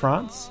Al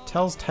LaFrance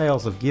tells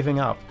tales of giving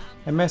up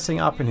and messing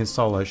up in his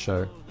solo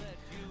show.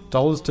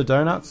 Dollars to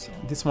donuts,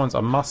 this one's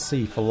a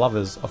must-see for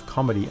lovers of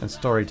comedy and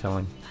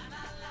storytelling.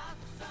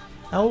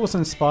 Al was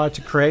inspired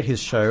to create his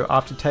show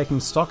after taking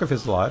stock of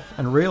his life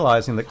and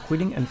realizing that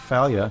quitting and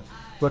failure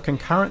were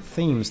concurrent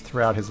themes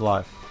throughout his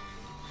life.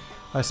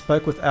 I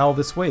spoke with Al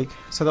this week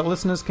so that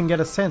listeners can get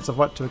a sense of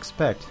what to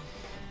expect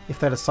if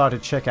they decide to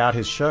check out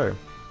his show.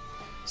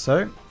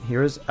 So,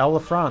 here is Al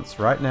LaFrance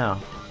right now.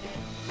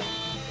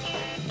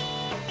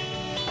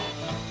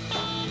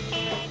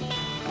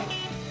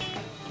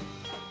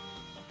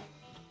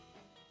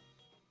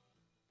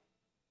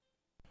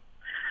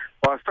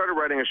 Well, I started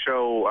writing a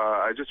show.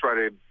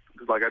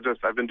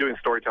 I've been doing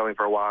storytelling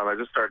for a while, and I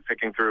just started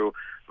picking through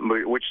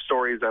which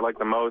stories I like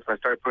the most, and I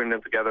started putting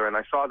them together, and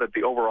I saw that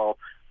the overall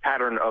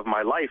pattern of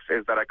my life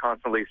is that I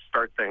constantly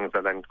start things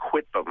and then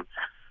quit them.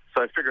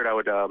 So I figured I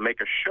would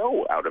make a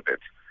show out of it.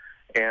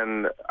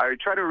 And I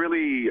try to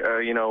really,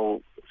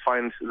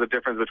 find the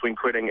difference between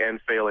quitting and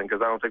failing,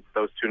 because I don't think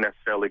those two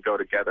necessarily go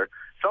together.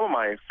 Some of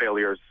my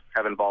failures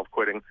have involved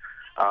quitting,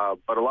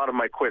 but a lot of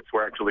my quits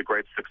were actually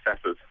great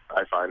successes,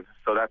 I find.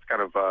 So that's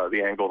kind of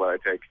the angle that I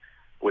take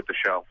with the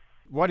show.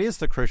 What is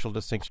the crucial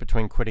distinction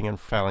between quitting and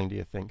failing, do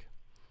you think?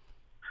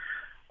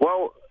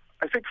 Well,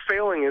 I think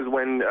failing is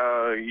when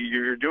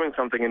you're doing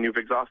something and you've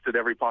exhausted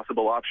every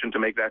possible option to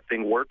make that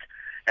thing work,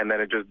 and then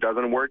it just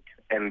doesn't work,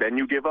 and then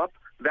you give up.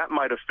 That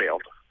might have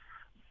failed.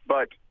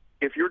 But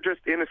if you're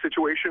just in a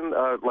situation,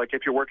 like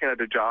if you're working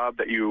at a job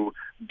that you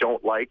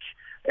don't like,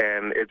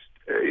 and it's,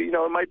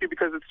 it might be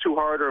because it's too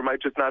hard, or it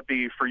might just not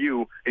be for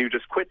you, and you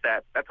just quit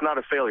that, that's not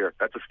a failure.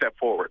 That's a step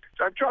forward.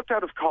 I've dropped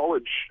out of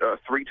college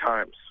 3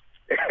 times.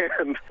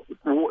 And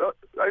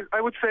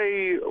I would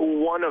say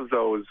one of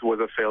those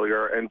was a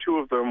failure, and 2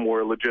 of them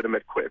were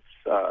legitimate quits.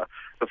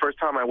 The first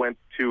time I went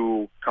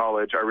to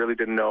college, I really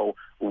didn't know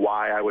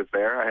why I was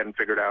there. I hadn't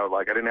figured out,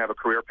 I didn't have a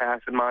career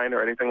path in mind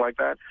or anything like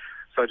that.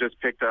 So I just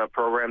picked a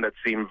program that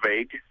seemed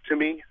vague to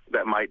me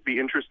that might be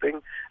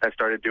interesting. I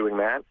started doing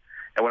that.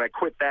 And when I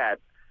quit that,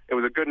 it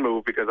was a good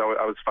move because I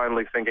was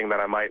finally thinking that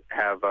I might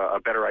have a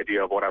better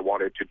idea of what I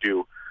wanted to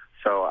do.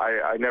 So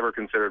I never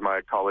considered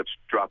my college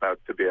dropout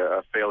to be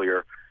a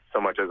failure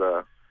so much as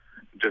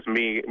just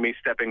me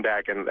stepping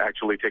back and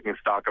actually taking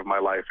stock of my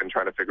life and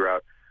trying to figure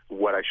out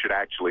what I should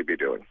actually be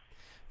doing.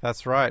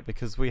 That's right,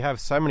 because we have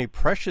so many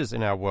pressures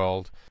in our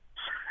world.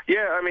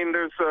 Yeah, I mean,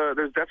 there's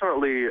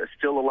definitely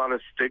still a lot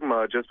of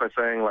stigma just by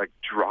saying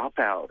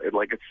dropout.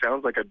 It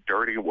sounds like a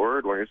dirty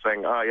word when you're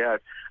saying, oh yeah,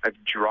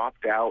 I've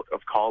dropped out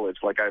of college.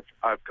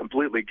 I've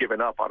completely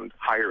given up on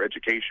higher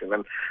education,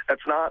 and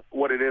that's not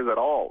what it is at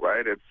all,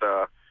 right? It's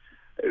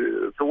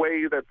the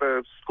way that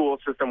the school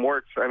system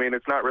works. I mean,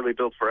 it's not really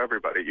built for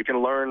everybody. You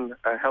can learn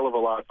a hell of a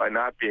lot by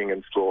not being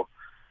in school,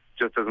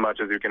 just as much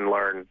as you can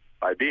learn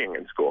by being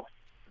in school.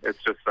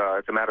 It's just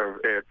it's a matter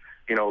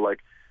of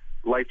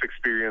life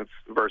experience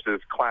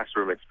versus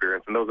classroom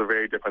experience, and those are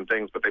very different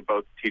things, but they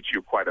both teach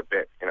you quite a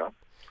bit,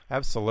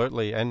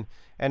 Absolutely, and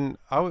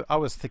I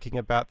was thinking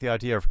about the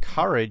idea of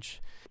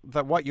courage,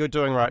 that what you're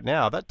doing right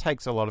now, that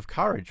takes a lot of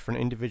courage for an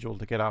individual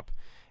to get up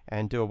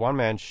and do a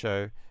one-man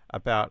show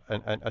about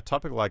a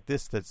topic like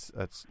this that's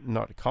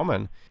not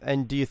common.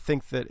 And do you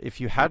think that if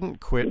you hadn't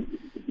quit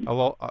a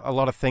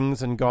lot of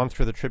things and gone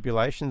through the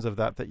tribulations of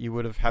that you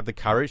would have had the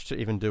courage to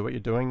even do what you're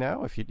doing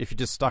now? If you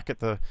just stuck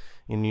at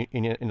in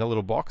a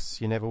little box,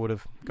 you never would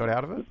have got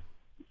out of it?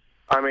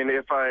 I mean,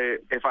 if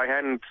I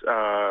hadn't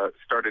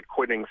started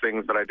quitting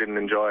things that I didn't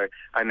enjoy,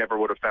 I never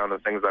would have found the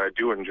things that I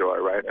do enjoy,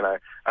 right? And I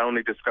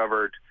only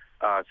discovered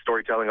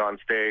storytelling on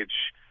stage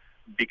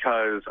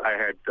because I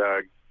had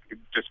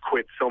just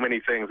quit so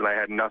many things and I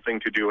had nothing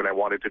to do and I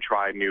wanted to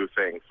try new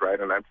things, right?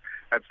 And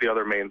that's the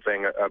other main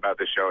thing about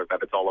this show, is that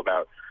it's all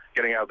about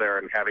getting out there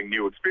and having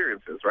new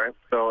experiences, right?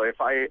 So if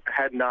I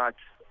had not,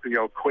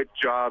 quit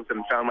jobs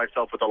and found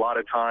myself with a lot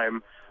of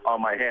time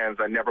on my hands,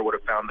 I never would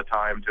have found the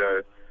time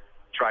to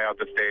try out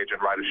the stage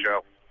and write a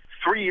show.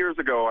 3 years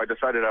ago, I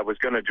decided I was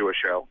going to do a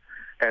show.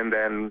 And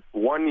then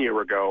 1 year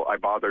ago, I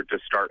bothered to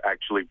start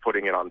actually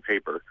putting it on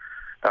paper.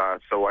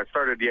 So I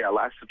started,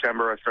 last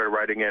September, I started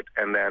writing it,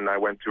 and then I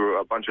went through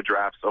a bunch of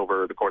drafts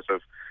over the course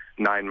of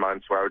 9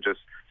 months where I would just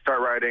start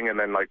writing and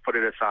then, put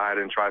it aside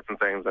and try some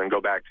things and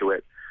go back to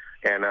it.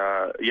 And,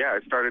 I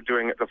started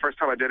doing it. The first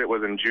time I did it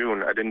was in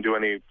June. I didn't do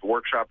any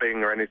workshopping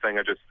or anything.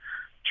 I just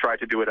tried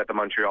to do it at the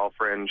Montreal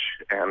Fringe,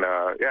 and,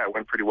 it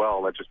went pretty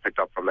well. I just picked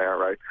up from there,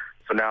 right?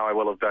 So now I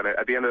will have done it.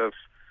 At the end of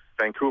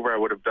Vancouver, I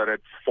would have done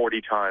it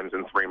 40 times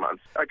in 3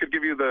 months. I could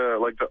give you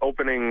the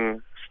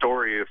opening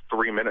story of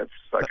 3 minutes.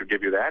 I could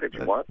give you that if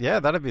you want. Yeah,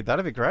 that'd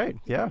be great.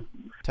 Yeah,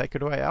 take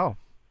it away, Al.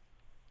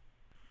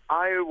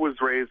 I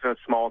was raised in a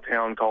small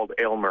town called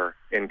Aylmer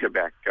in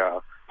Quebec.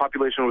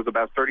 Population was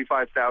about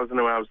 35,000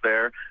 when I was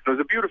there. It was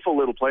a beautiful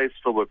little place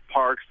filled with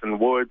parks and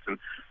woods and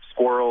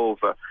squirrels,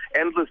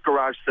 endless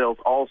garage sales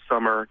all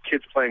summer,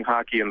 kids playing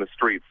hockey in the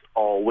streets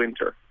all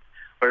winter.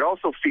 But it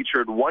also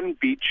featured 1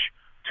 beach,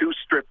 2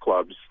 strip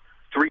clubs,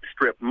 3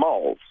 strip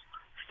malls,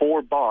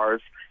 4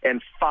 bars,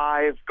 and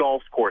 5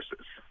 golf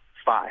courses.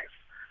 5.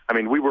 I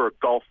mean, we were a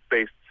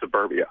golf-based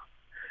suburbia.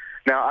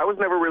 Now, I was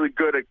never really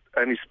good at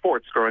any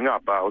sports growing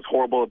up. I was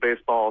horrible at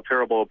baseball,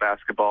 terrible at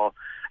basketball,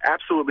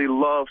 absolutely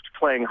loved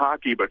playing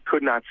hockey, but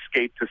could not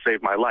skate to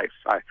save my life.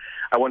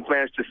 I once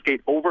managed to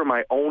skate over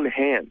my own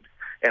hand,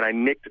 and I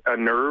nicked a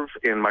nerve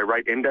in my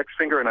right index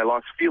finger, and I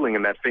lost feeling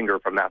in that finger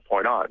from that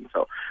point on.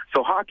 So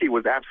hockey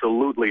was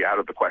absolutely out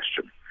of the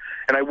question.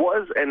 And I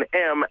was and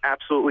am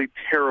absolutely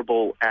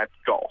terrible at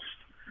golf.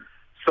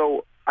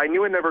 So I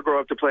knew I'd never grow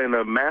up to play in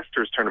the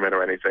Masters tournament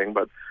or anything,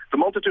 but the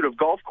multitude of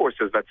golf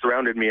courses that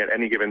surrounded me at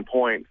any given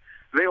point,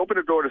 they opened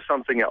a door to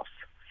something else,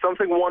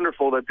 something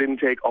wonderful that didn't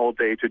take all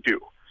day to do,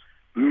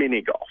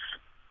 mini golf.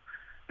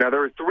 Now,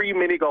 there are 3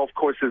 mini golf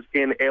courses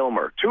in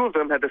Aylmer. 2 of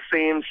them had the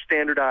same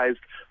standardized,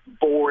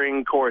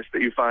 boring course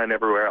that you find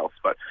everywhere else.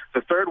 But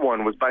the third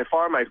one was by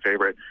far my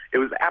favorite. It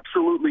was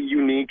absolutely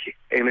unique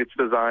in its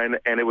design,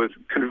 and it was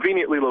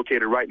conveniently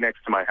located right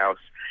next to my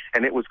house,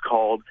 and it was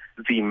called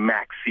the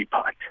Maxi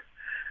Putt.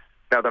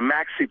 Now, the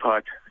Maxi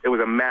Putt, it was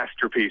a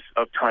masterpiece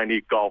of tiny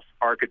golf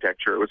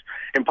architecture. It was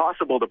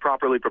impossible to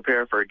properly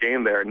prepare for a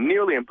game there,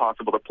 nearly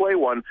impossible to play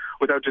one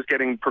without just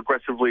getting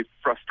progressively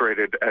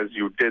frustrated as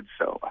you did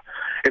so.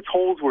 Its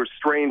holes were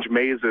strange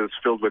mazes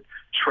filled with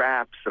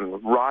traps and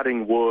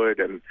rotting wood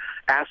and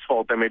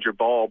asphalt that made your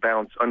ball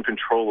bounce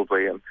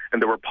uncontrollably, and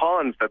there were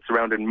ponds that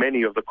surrounded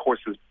many of the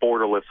course's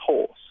borderless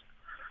holes.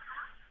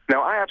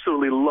 Now, I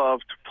absolutely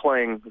loved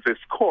playing this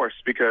course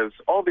because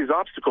all these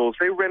obstacles,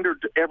 they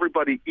rendered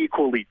everybody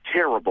equally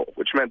terrible,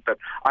 which meant that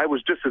I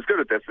was just as good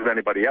at this as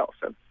anybody else.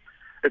 And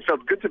it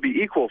felt good to be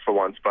equal for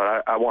once,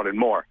 but I wanted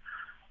more.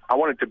 I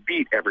wanted to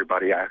beat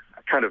everybody. I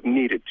kind of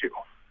needed to.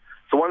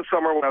 So one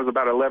summer when I was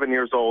about 11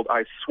 years old,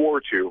 I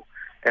swore to,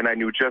 and I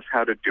knew just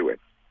how to do it.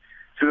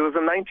 So there was a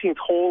 19th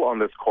hole on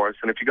this course,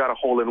 and if you got a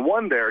hole in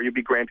one there, you'd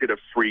be granted a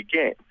free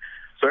game.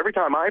 So every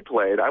time I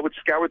played, I would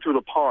scour through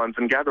the ponds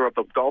and gather up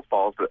the golf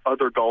balls that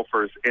other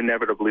golfers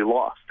inevitably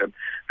lost. And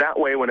that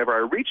way, whenever I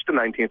reached the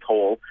 19th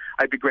hole,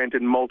 I'd be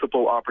granted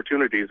multiple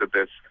opportunities at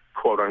this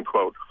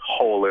quote-unquote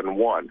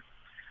hole-in-one.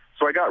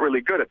 So I got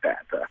really good at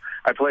that.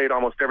 I played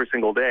almost every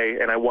single day,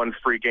 and I won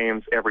free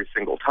games every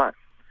single time.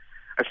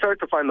 I started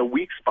to find the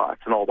weak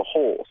spots in all the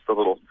holes, the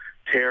little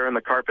tear in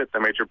the carpet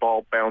that made your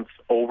ball bounce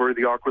over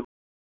the awkward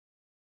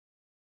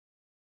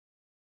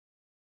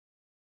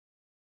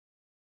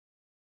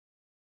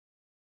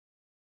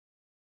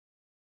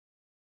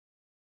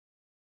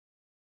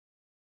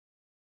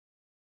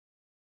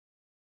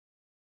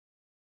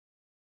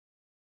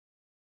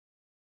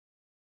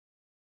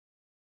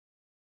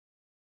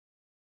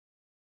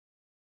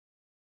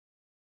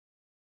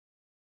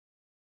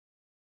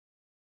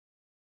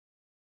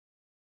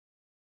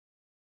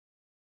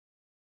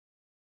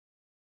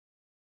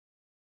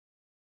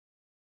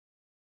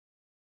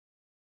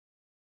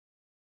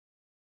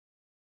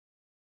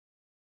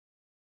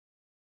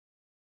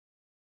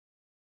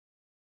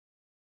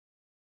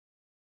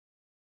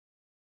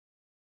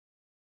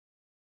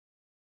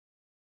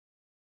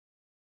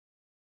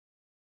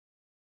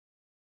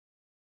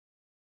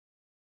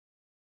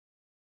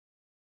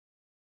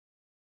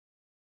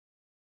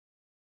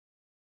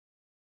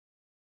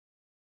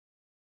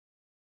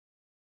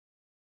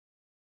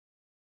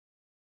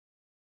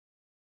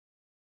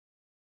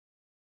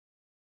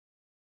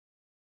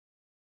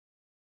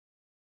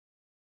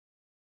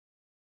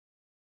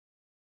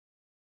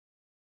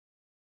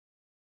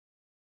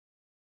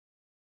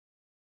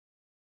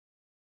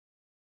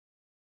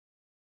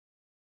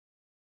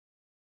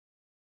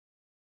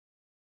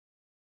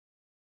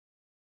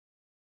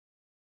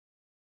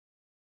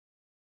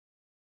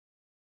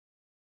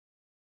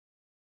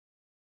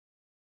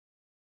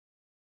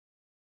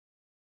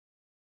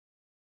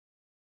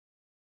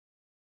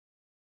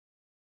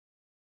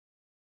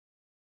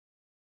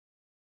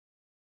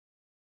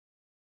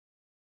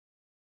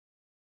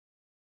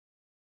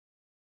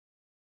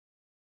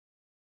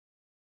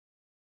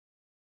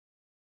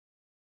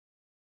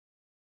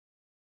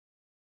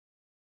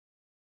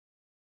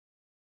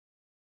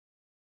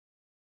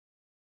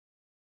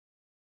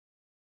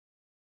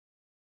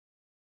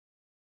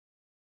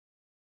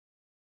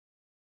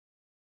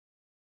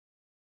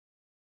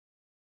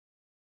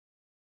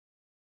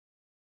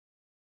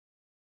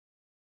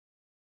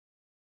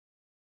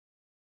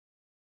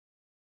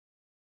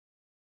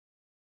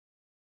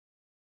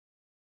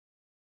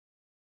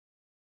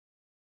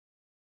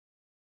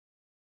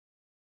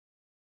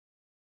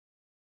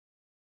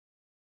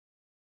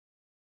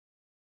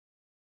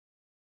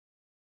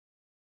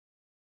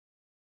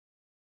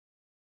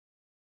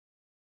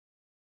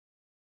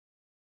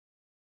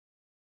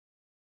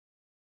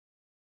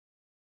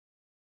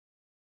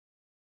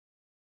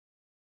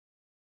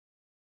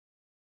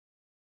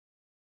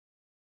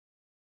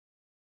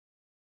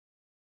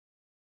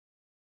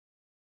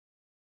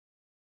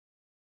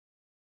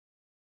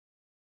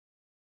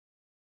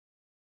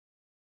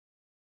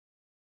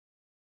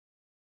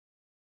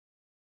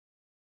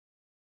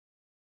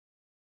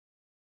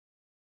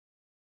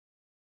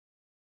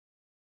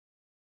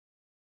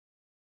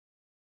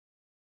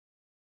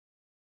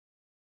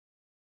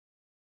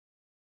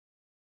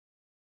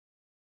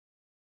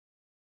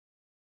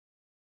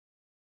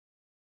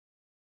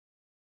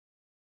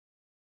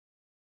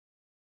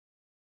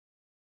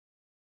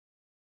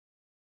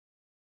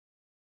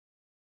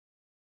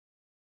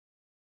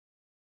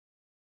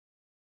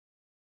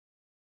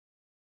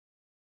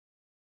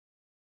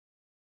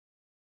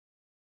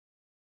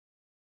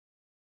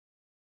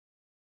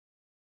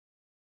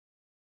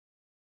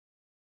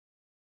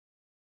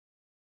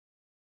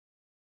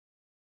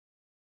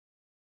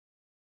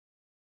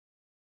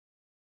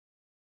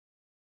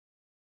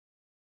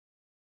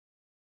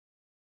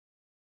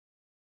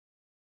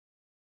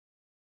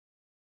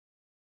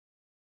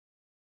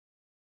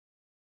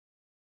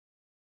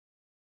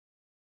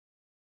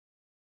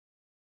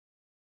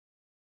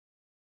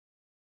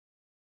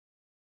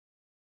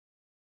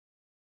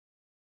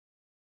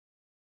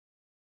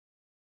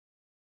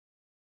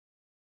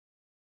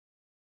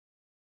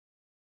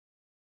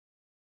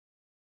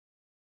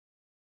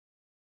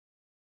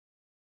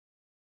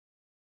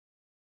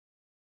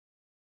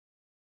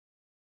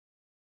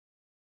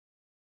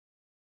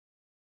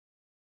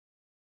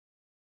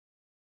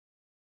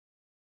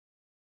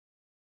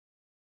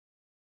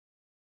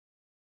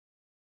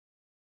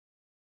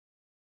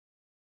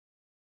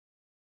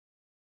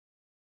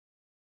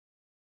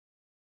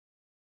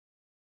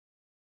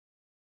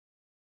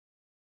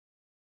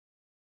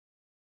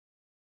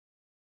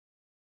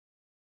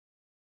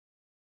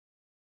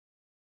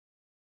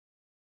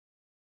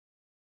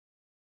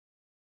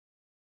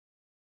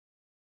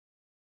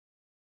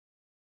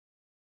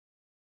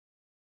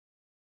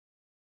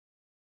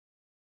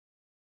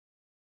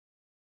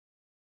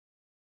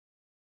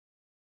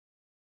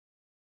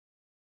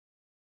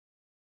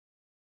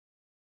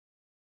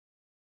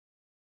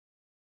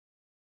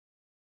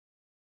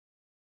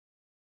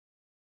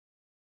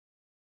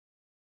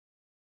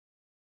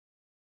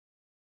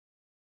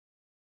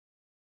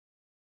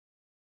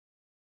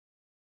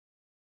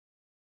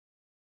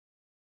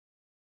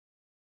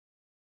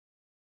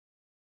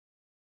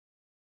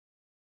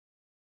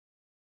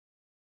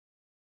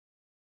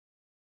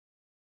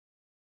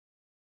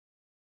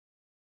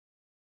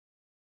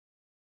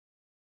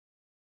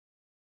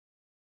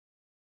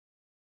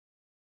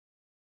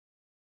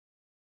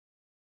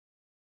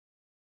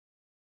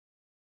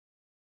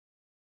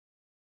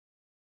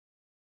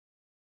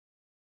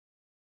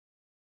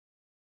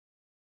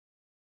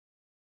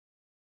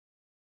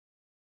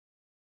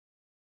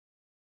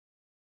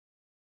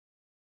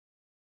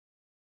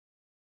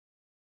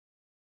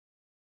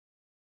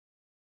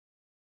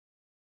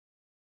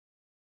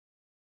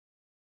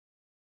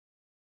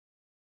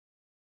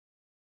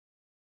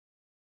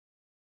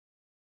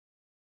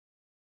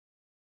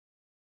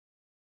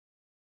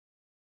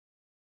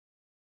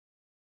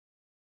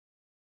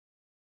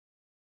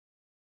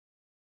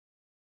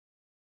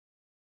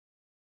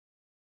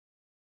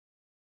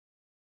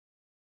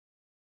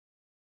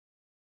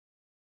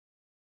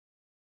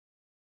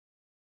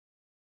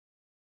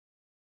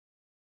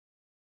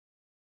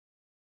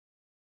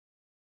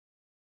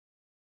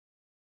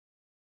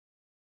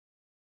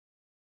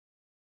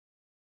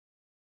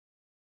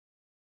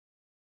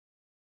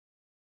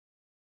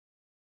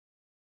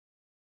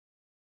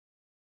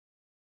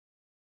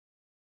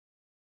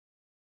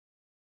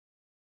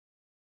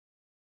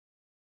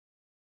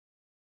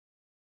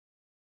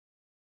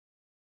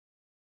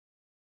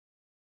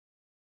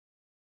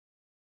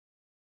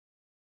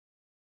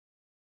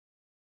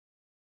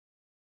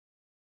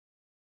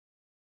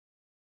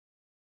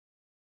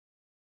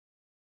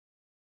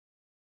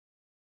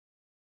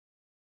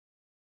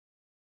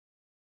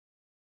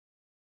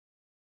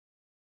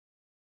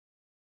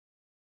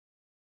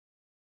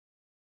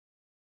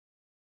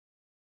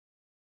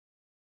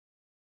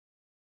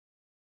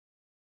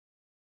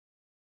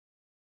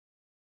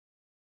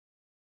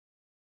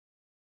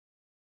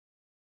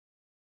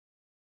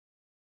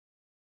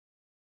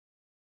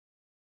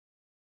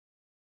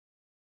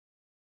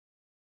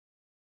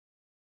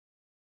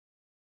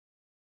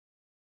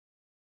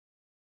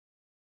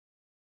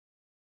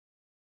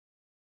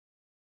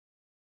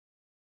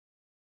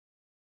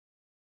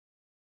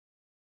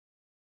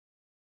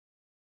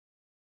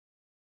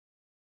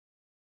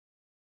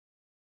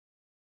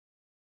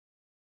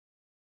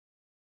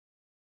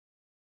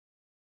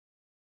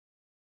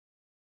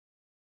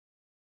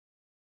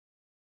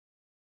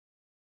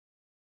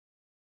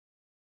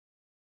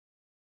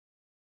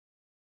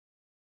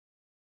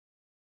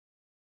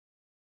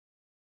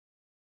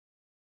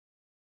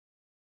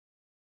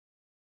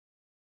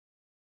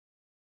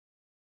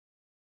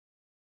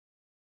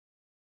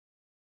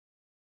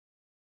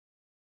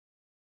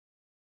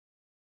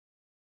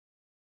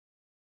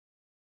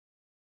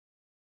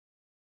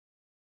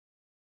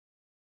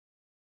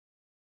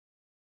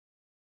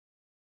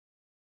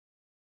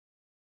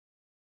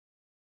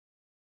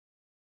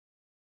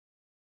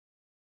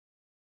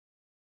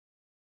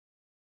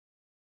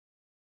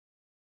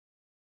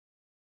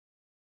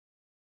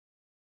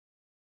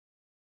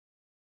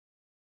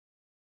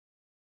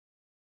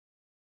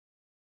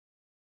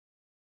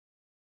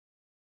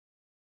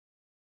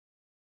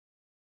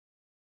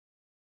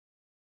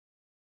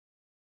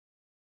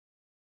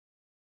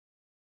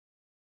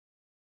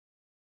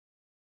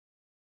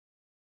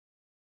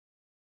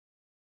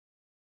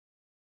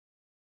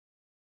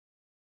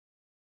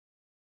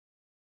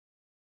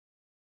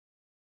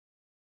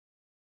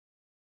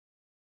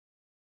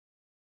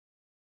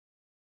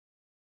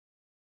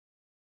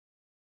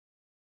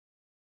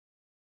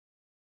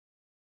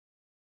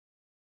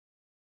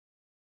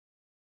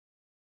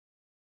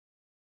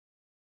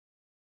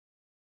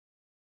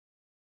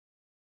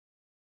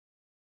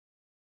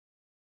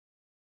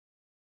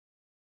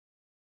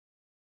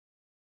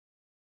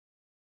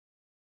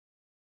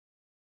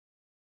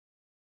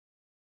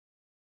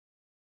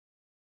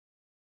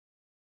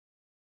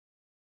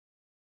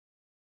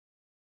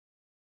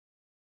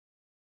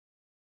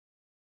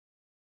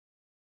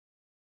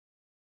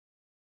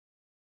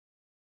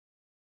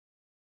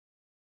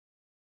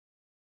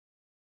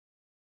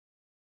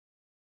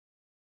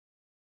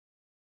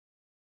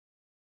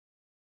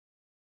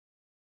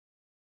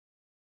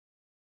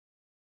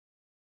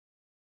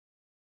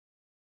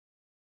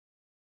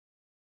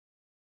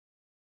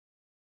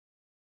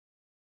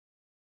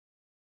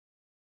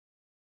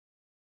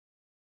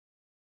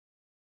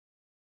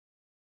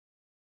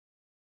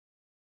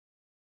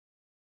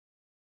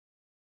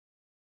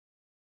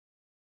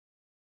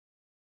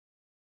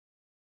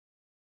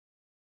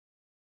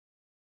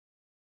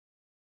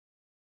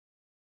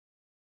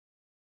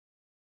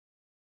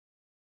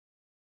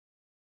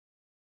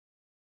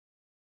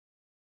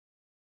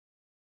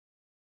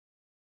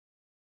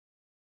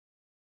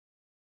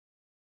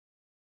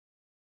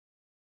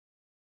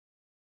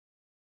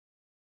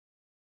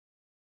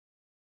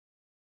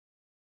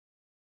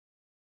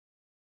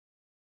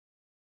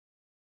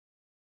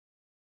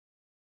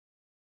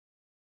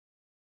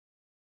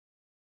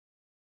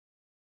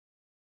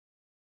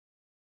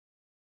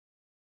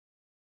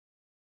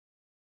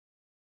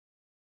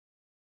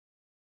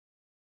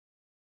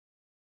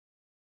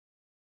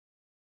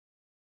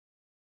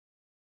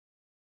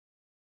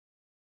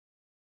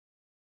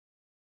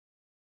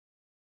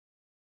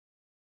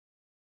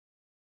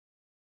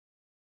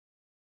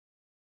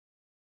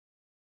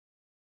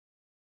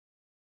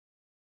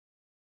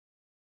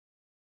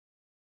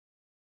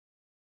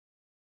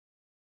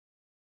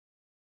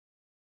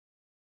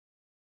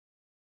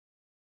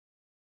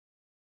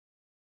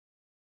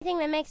The thing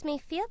that makes me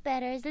feel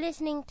better is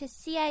listening to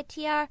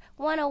CITR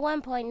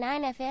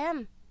 101.9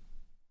 FM.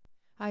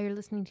 Hi, you're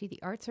listening to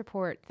the Arts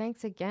Report.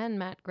 Thanks again,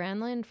 Matt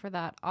Granlund, for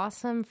that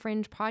awesome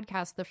Fringe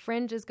podcast. The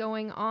Fringe is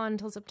going on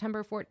until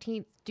September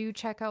 14th. Do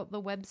check out the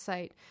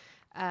website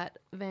at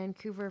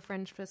Vancouver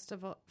Fringe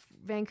Festival,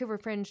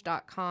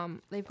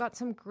 vancouverfringe.com. They've got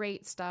some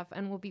great stuff,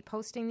 and we'll be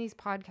posting these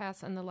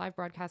podcasts and the live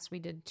broadcasts we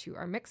did to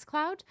our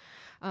Mixcloud.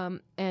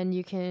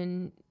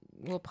 And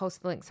we'll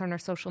post the links on our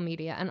social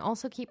media, and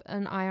also keep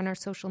an eye on our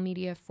social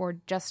media for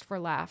Just for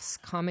Laughs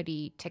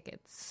comedy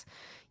tickets.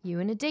 You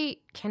and a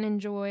date can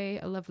enjoy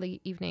a lovely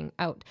evening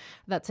out.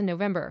 That's in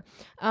November.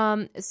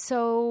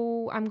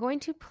 So I'm going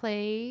to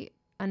play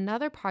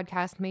another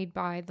podcast made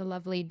by the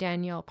lovely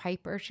Danielle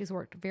Piper. She's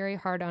worked very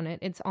hard on it.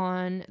 It's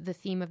on the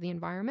theme of the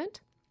environment.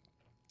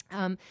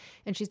 And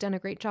she's done a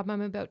great job.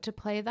 I'm about to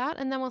play that.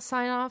 And then we'll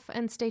sign off,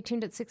 and stay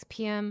tuned at 6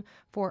 p.m.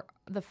 for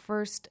the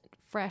first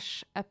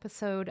fresh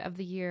episode of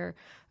the year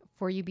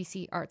for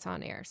UBC Arts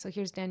on Air. So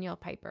here's Danielle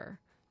Piper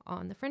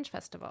on the Fringe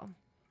Festival.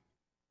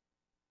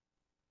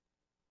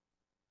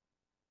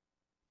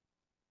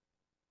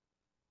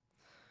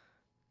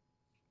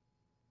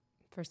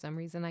 For some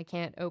reason, I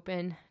can't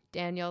open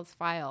Danielle's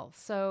file.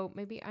 So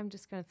maybe I'm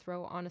just going to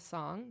throw on a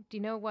song. Do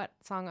you know what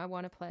song I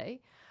want to play?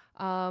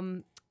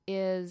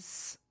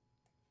 Is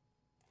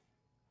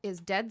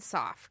Dead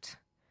Soft.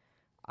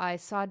 I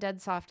saw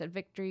Dead Soft at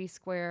Victory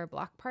Square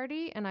Block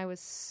Party, and I was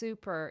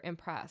super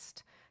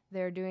impressed.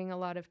 They're doing a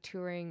lot of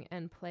touring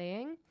and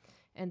playing.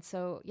 And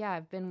so, yeah,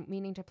 I've been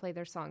meaning to play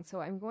their song.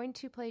 So I'm going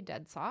to play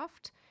Dead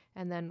Soft,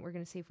 and then we're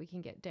going to see if we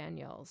can get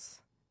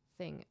Danielle's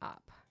thing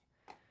up.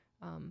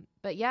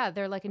 But yeah,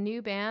 they're like a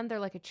new band. They're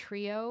like a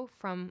trio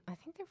I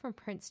think they're from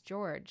Prince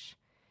George.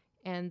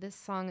 And this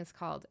song is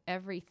called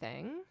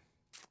Everything.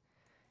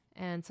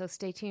 And so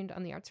stay tuned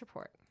on the Arts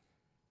Report.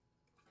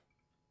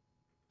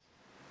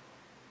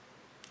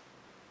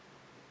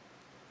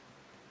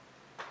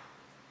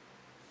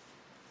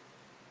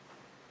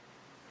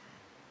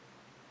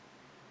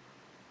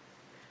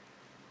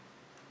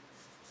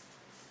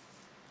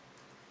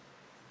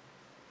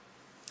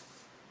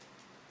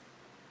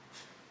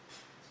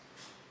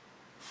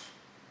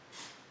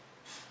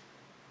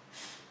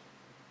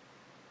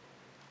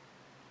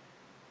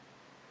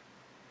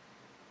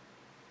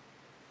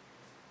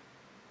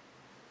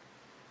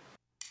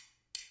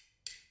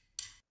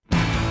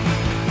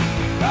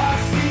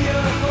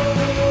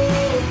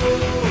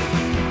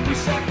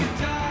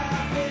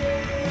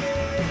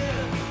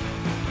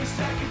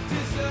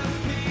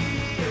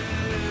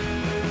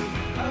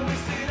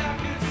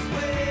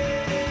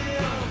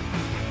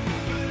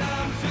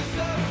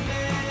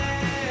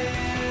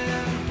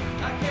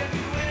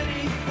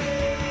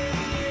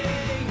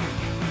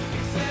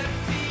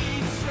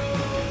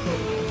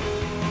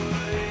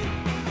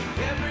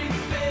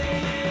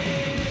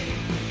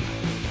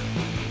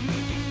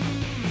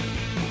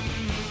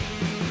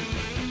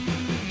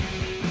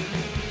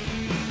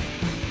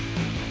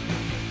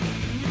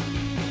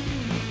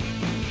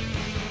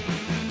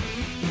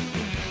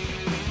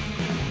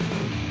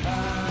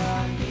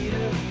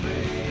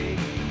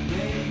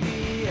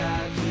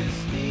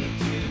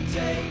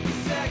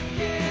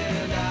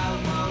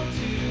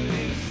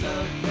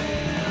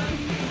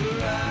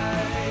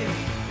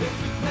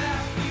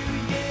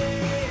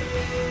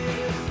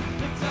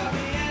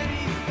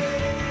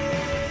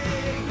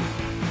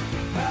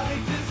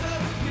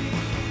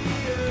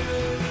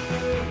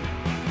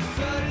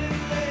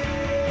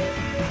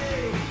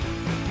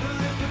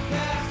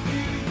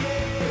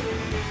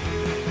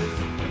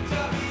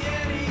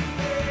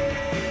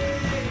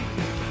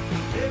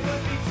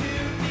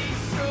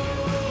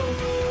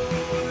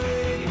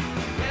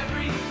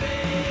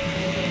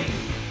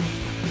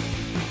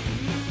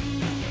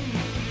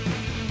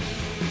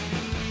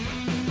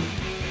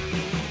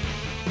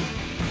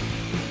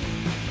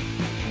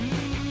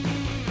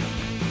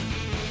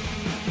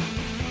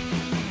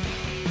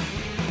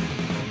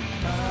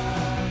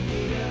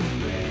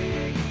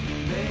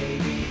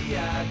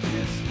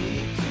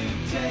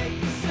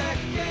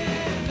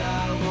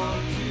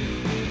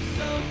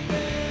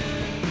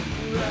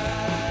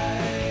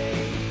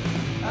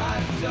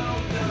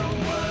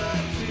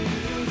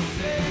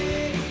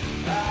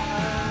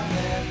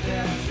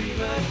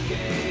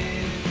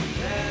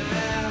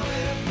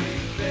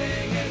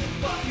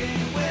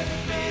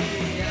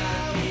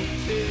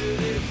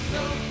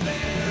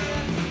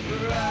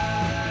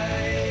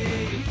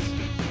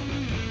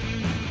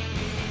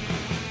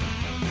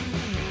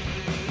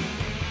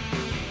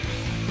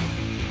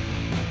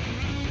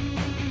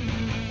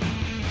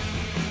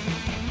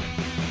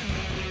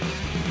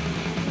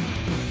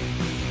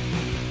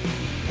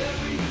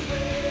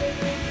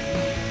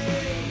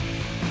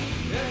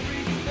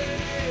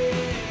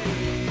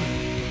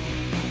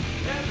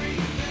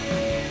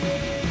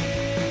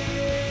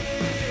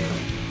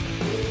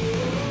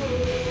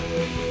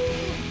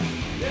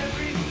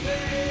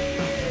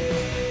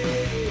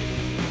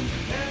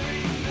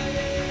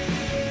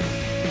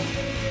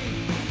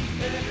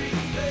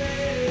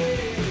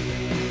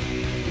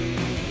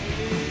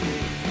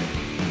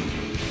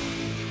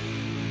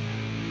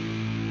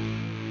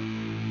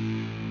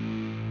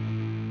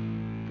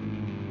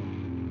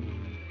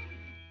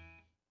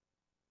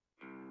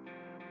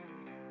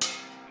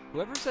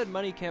 Whoever said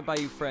money can't buy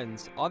you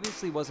friends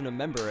obviously wasn't a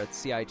member at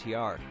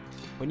CITR.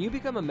 When you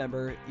become a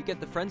member, you get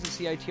the Friends of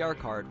CITR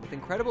card with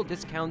incredible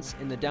discounts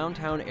in the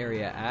downtown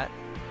area at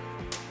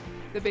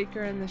The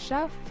Baker and the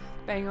Chef,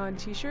 Bang On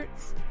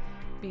T-shirts,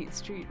 Beat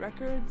Street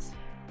Records,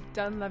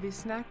 Dunleavy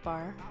Snack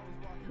Bar,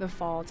 The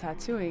Fall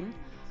Tattooing,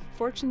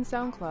 Fortune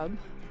Sound Club,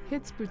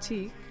 Hits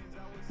Boutique,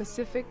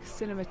 Pacific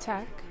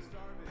Cinematheque,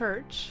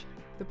 Perch,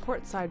 the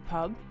Portside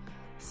Pub,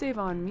 Save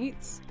On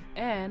Meats,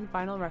 and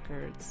Vinyl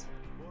Records.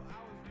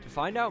 To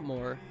find out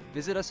more,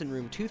 visit us in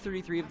room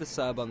 233 of the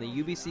Sub on the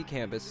UBC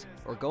campus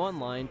or go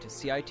online to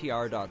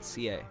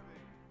citr.ca.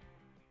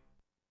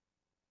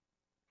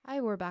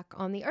 Hi, we're back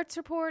on the Arts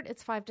Report.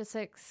 It's 5 to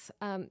 6.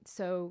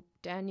 So,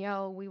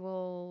 Danielle, we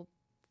will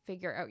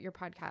figure out your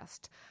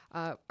podcast.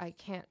 I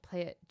can't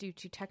play it due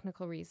to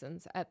technical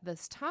reasons at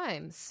this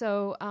time.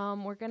 So,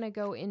 we're going to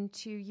go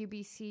into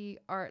UBC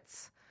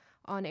Arts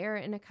on air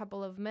in a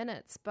couple of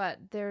minutes, but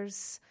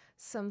there's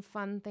some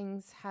fun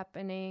things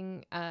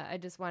happening. I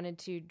just wanted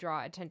to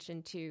draw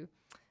attention to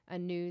a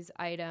news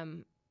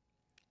item.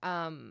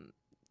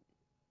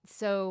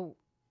 So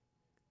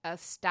a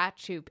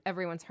statue,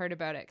 everyone's heard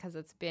about it because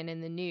it's been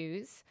in the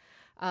news.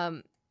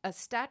 A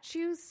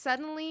statue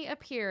suddenly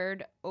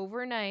appeared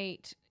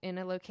overnight in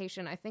a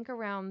location, I think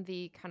around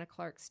the kind of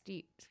Clark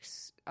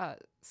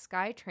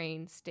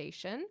SkyTrain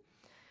station.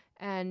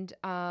 And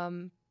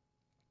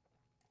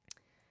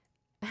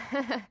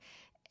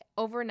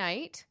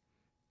overnight,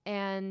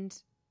 and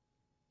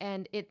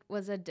it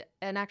was and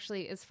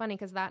actually it's funny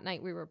because that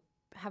night we were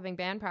having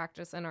band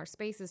practice and our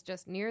space is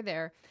just near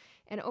there,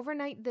 and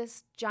overnight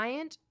this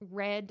giant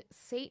red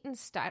Satan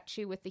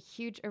statue with a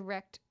huge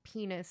erect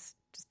penis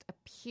just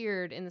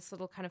appeared in this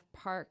little kind of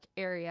park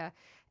area,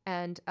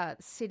 and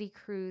city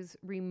crews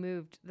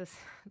removed the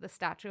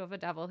statue of a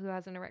devil who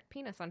has an erect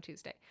penis on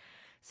Tuesday.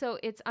 So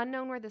it's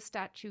unknown where the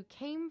statue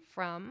came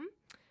from.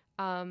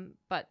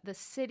 But the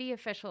city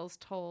officials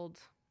told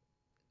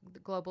the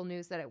Global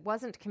News that it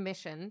wasn't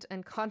commissioned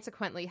and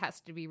consequently has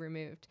to be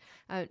removed.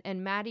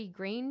 And Maddie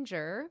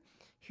Granger,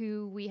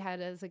 who we had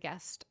as a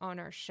guest on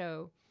our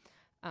show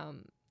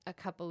a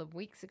couple of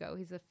weeks ago,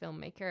 he's a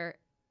filmmaker.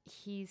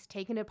 He's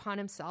taken it upon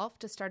himself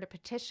to start a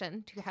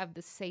petition to have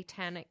the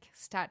satanic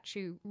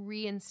statue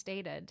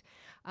reinstated.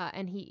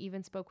 And he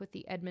even spoke with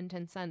the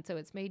Edmonton Sun. So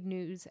it's made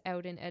news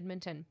out in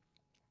Edmonton.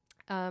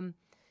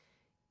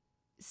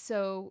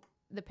 So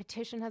the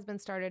petition has been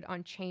started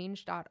on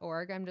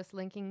change.org. I'm just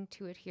linking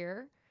to it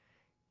here.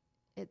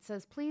 It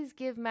says, please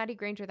give Maddie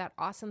Granger that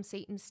awesome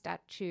Satan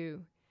statue.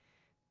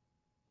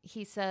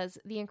 He says,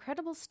 the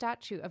incredible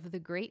statue of the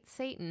great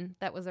Satan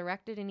that was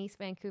erected in East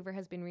Vancouver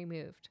has been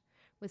removed.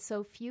 With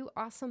so few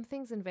awesome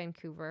things in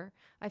Vancouver,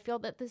 I feel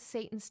that this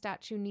Satan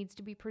statue needs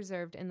to be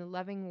preserved in the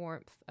loving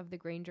warmth of the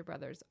Granger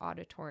Brothers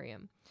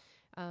Auditorium.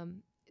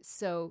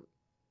 So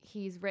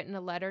he's written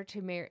a letter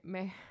to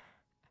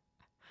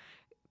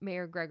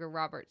Mayor Gregor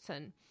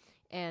Robertson.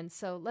 And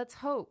so let's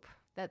hope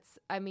that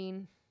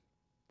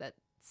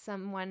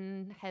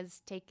someone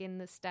has taken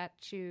the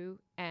statue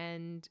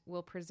and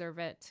will preserve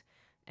it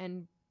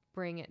and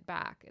bring it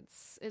back.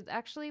 It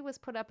actually was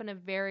put up in a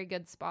very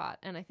good spot,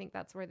 and I think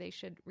that's where they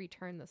should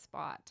return the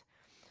spot.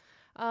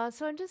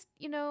 So I'm just,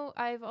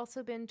 I've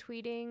also been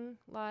tweeting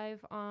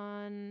live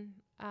on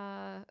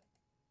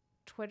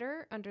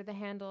Twitter under the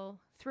handle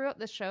throughout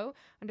the show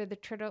under the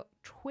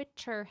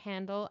Twitter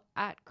handle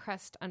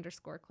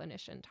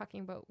 @crest_clinician, talking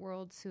about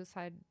World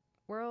Suicide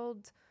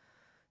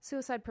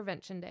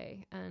Prevention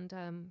Day.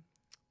 And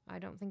I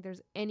don't think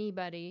there's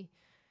anybody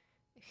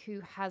who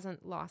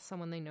hasn't lost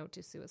someone they know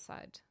to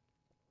suicide.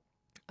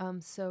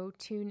 So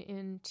tune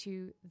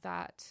into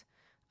that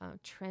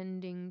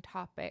trending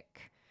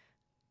topic.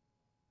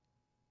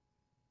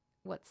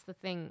 What's the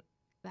thing?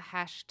 The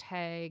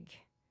hashtag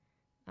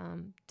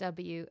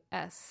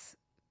WSPD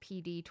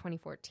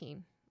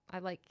 2014.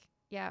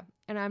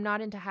 And I'm not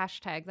into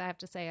hashtags. I have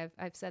to say,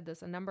 I've said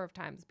this a number of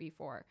times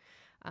before.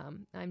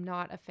 I'm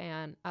not a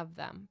fan of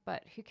them,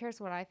 but who cares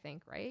what I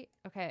think, right?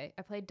 Okay,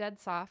 I played Dead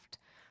Soft.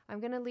 I'm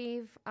going to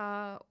leave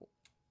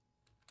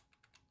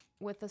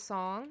with a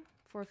song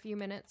for a few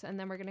minutes, and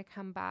then we're going to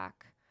come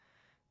back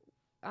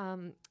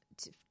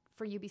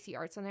for UBC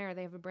Arts on Air.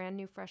 They have a brand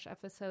new, fresh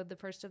episode, the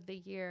first of the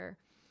year.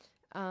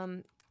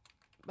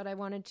 But I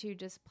wanted to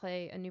just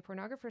play a New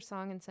Pornographer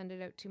song and send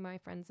it out to my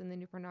friends in the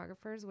New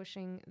Pornographers,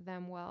 wishing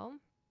them well.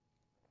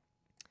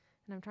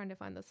 And I'm trying to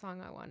find the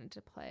song I wanted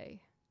to play.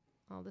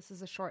 Oh, this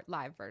is a short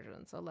live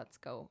version, so let's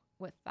go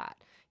with that.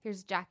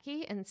 Here's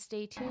Jackie, and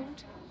stay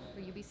tuned for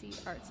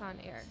UBC Arts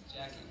on Air.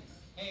 Jackie.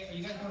 Hey, are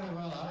you guys going to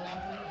Royal Albert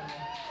after?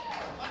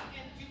 1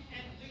 and 2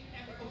 and 3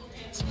 and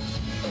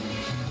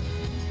 4 and...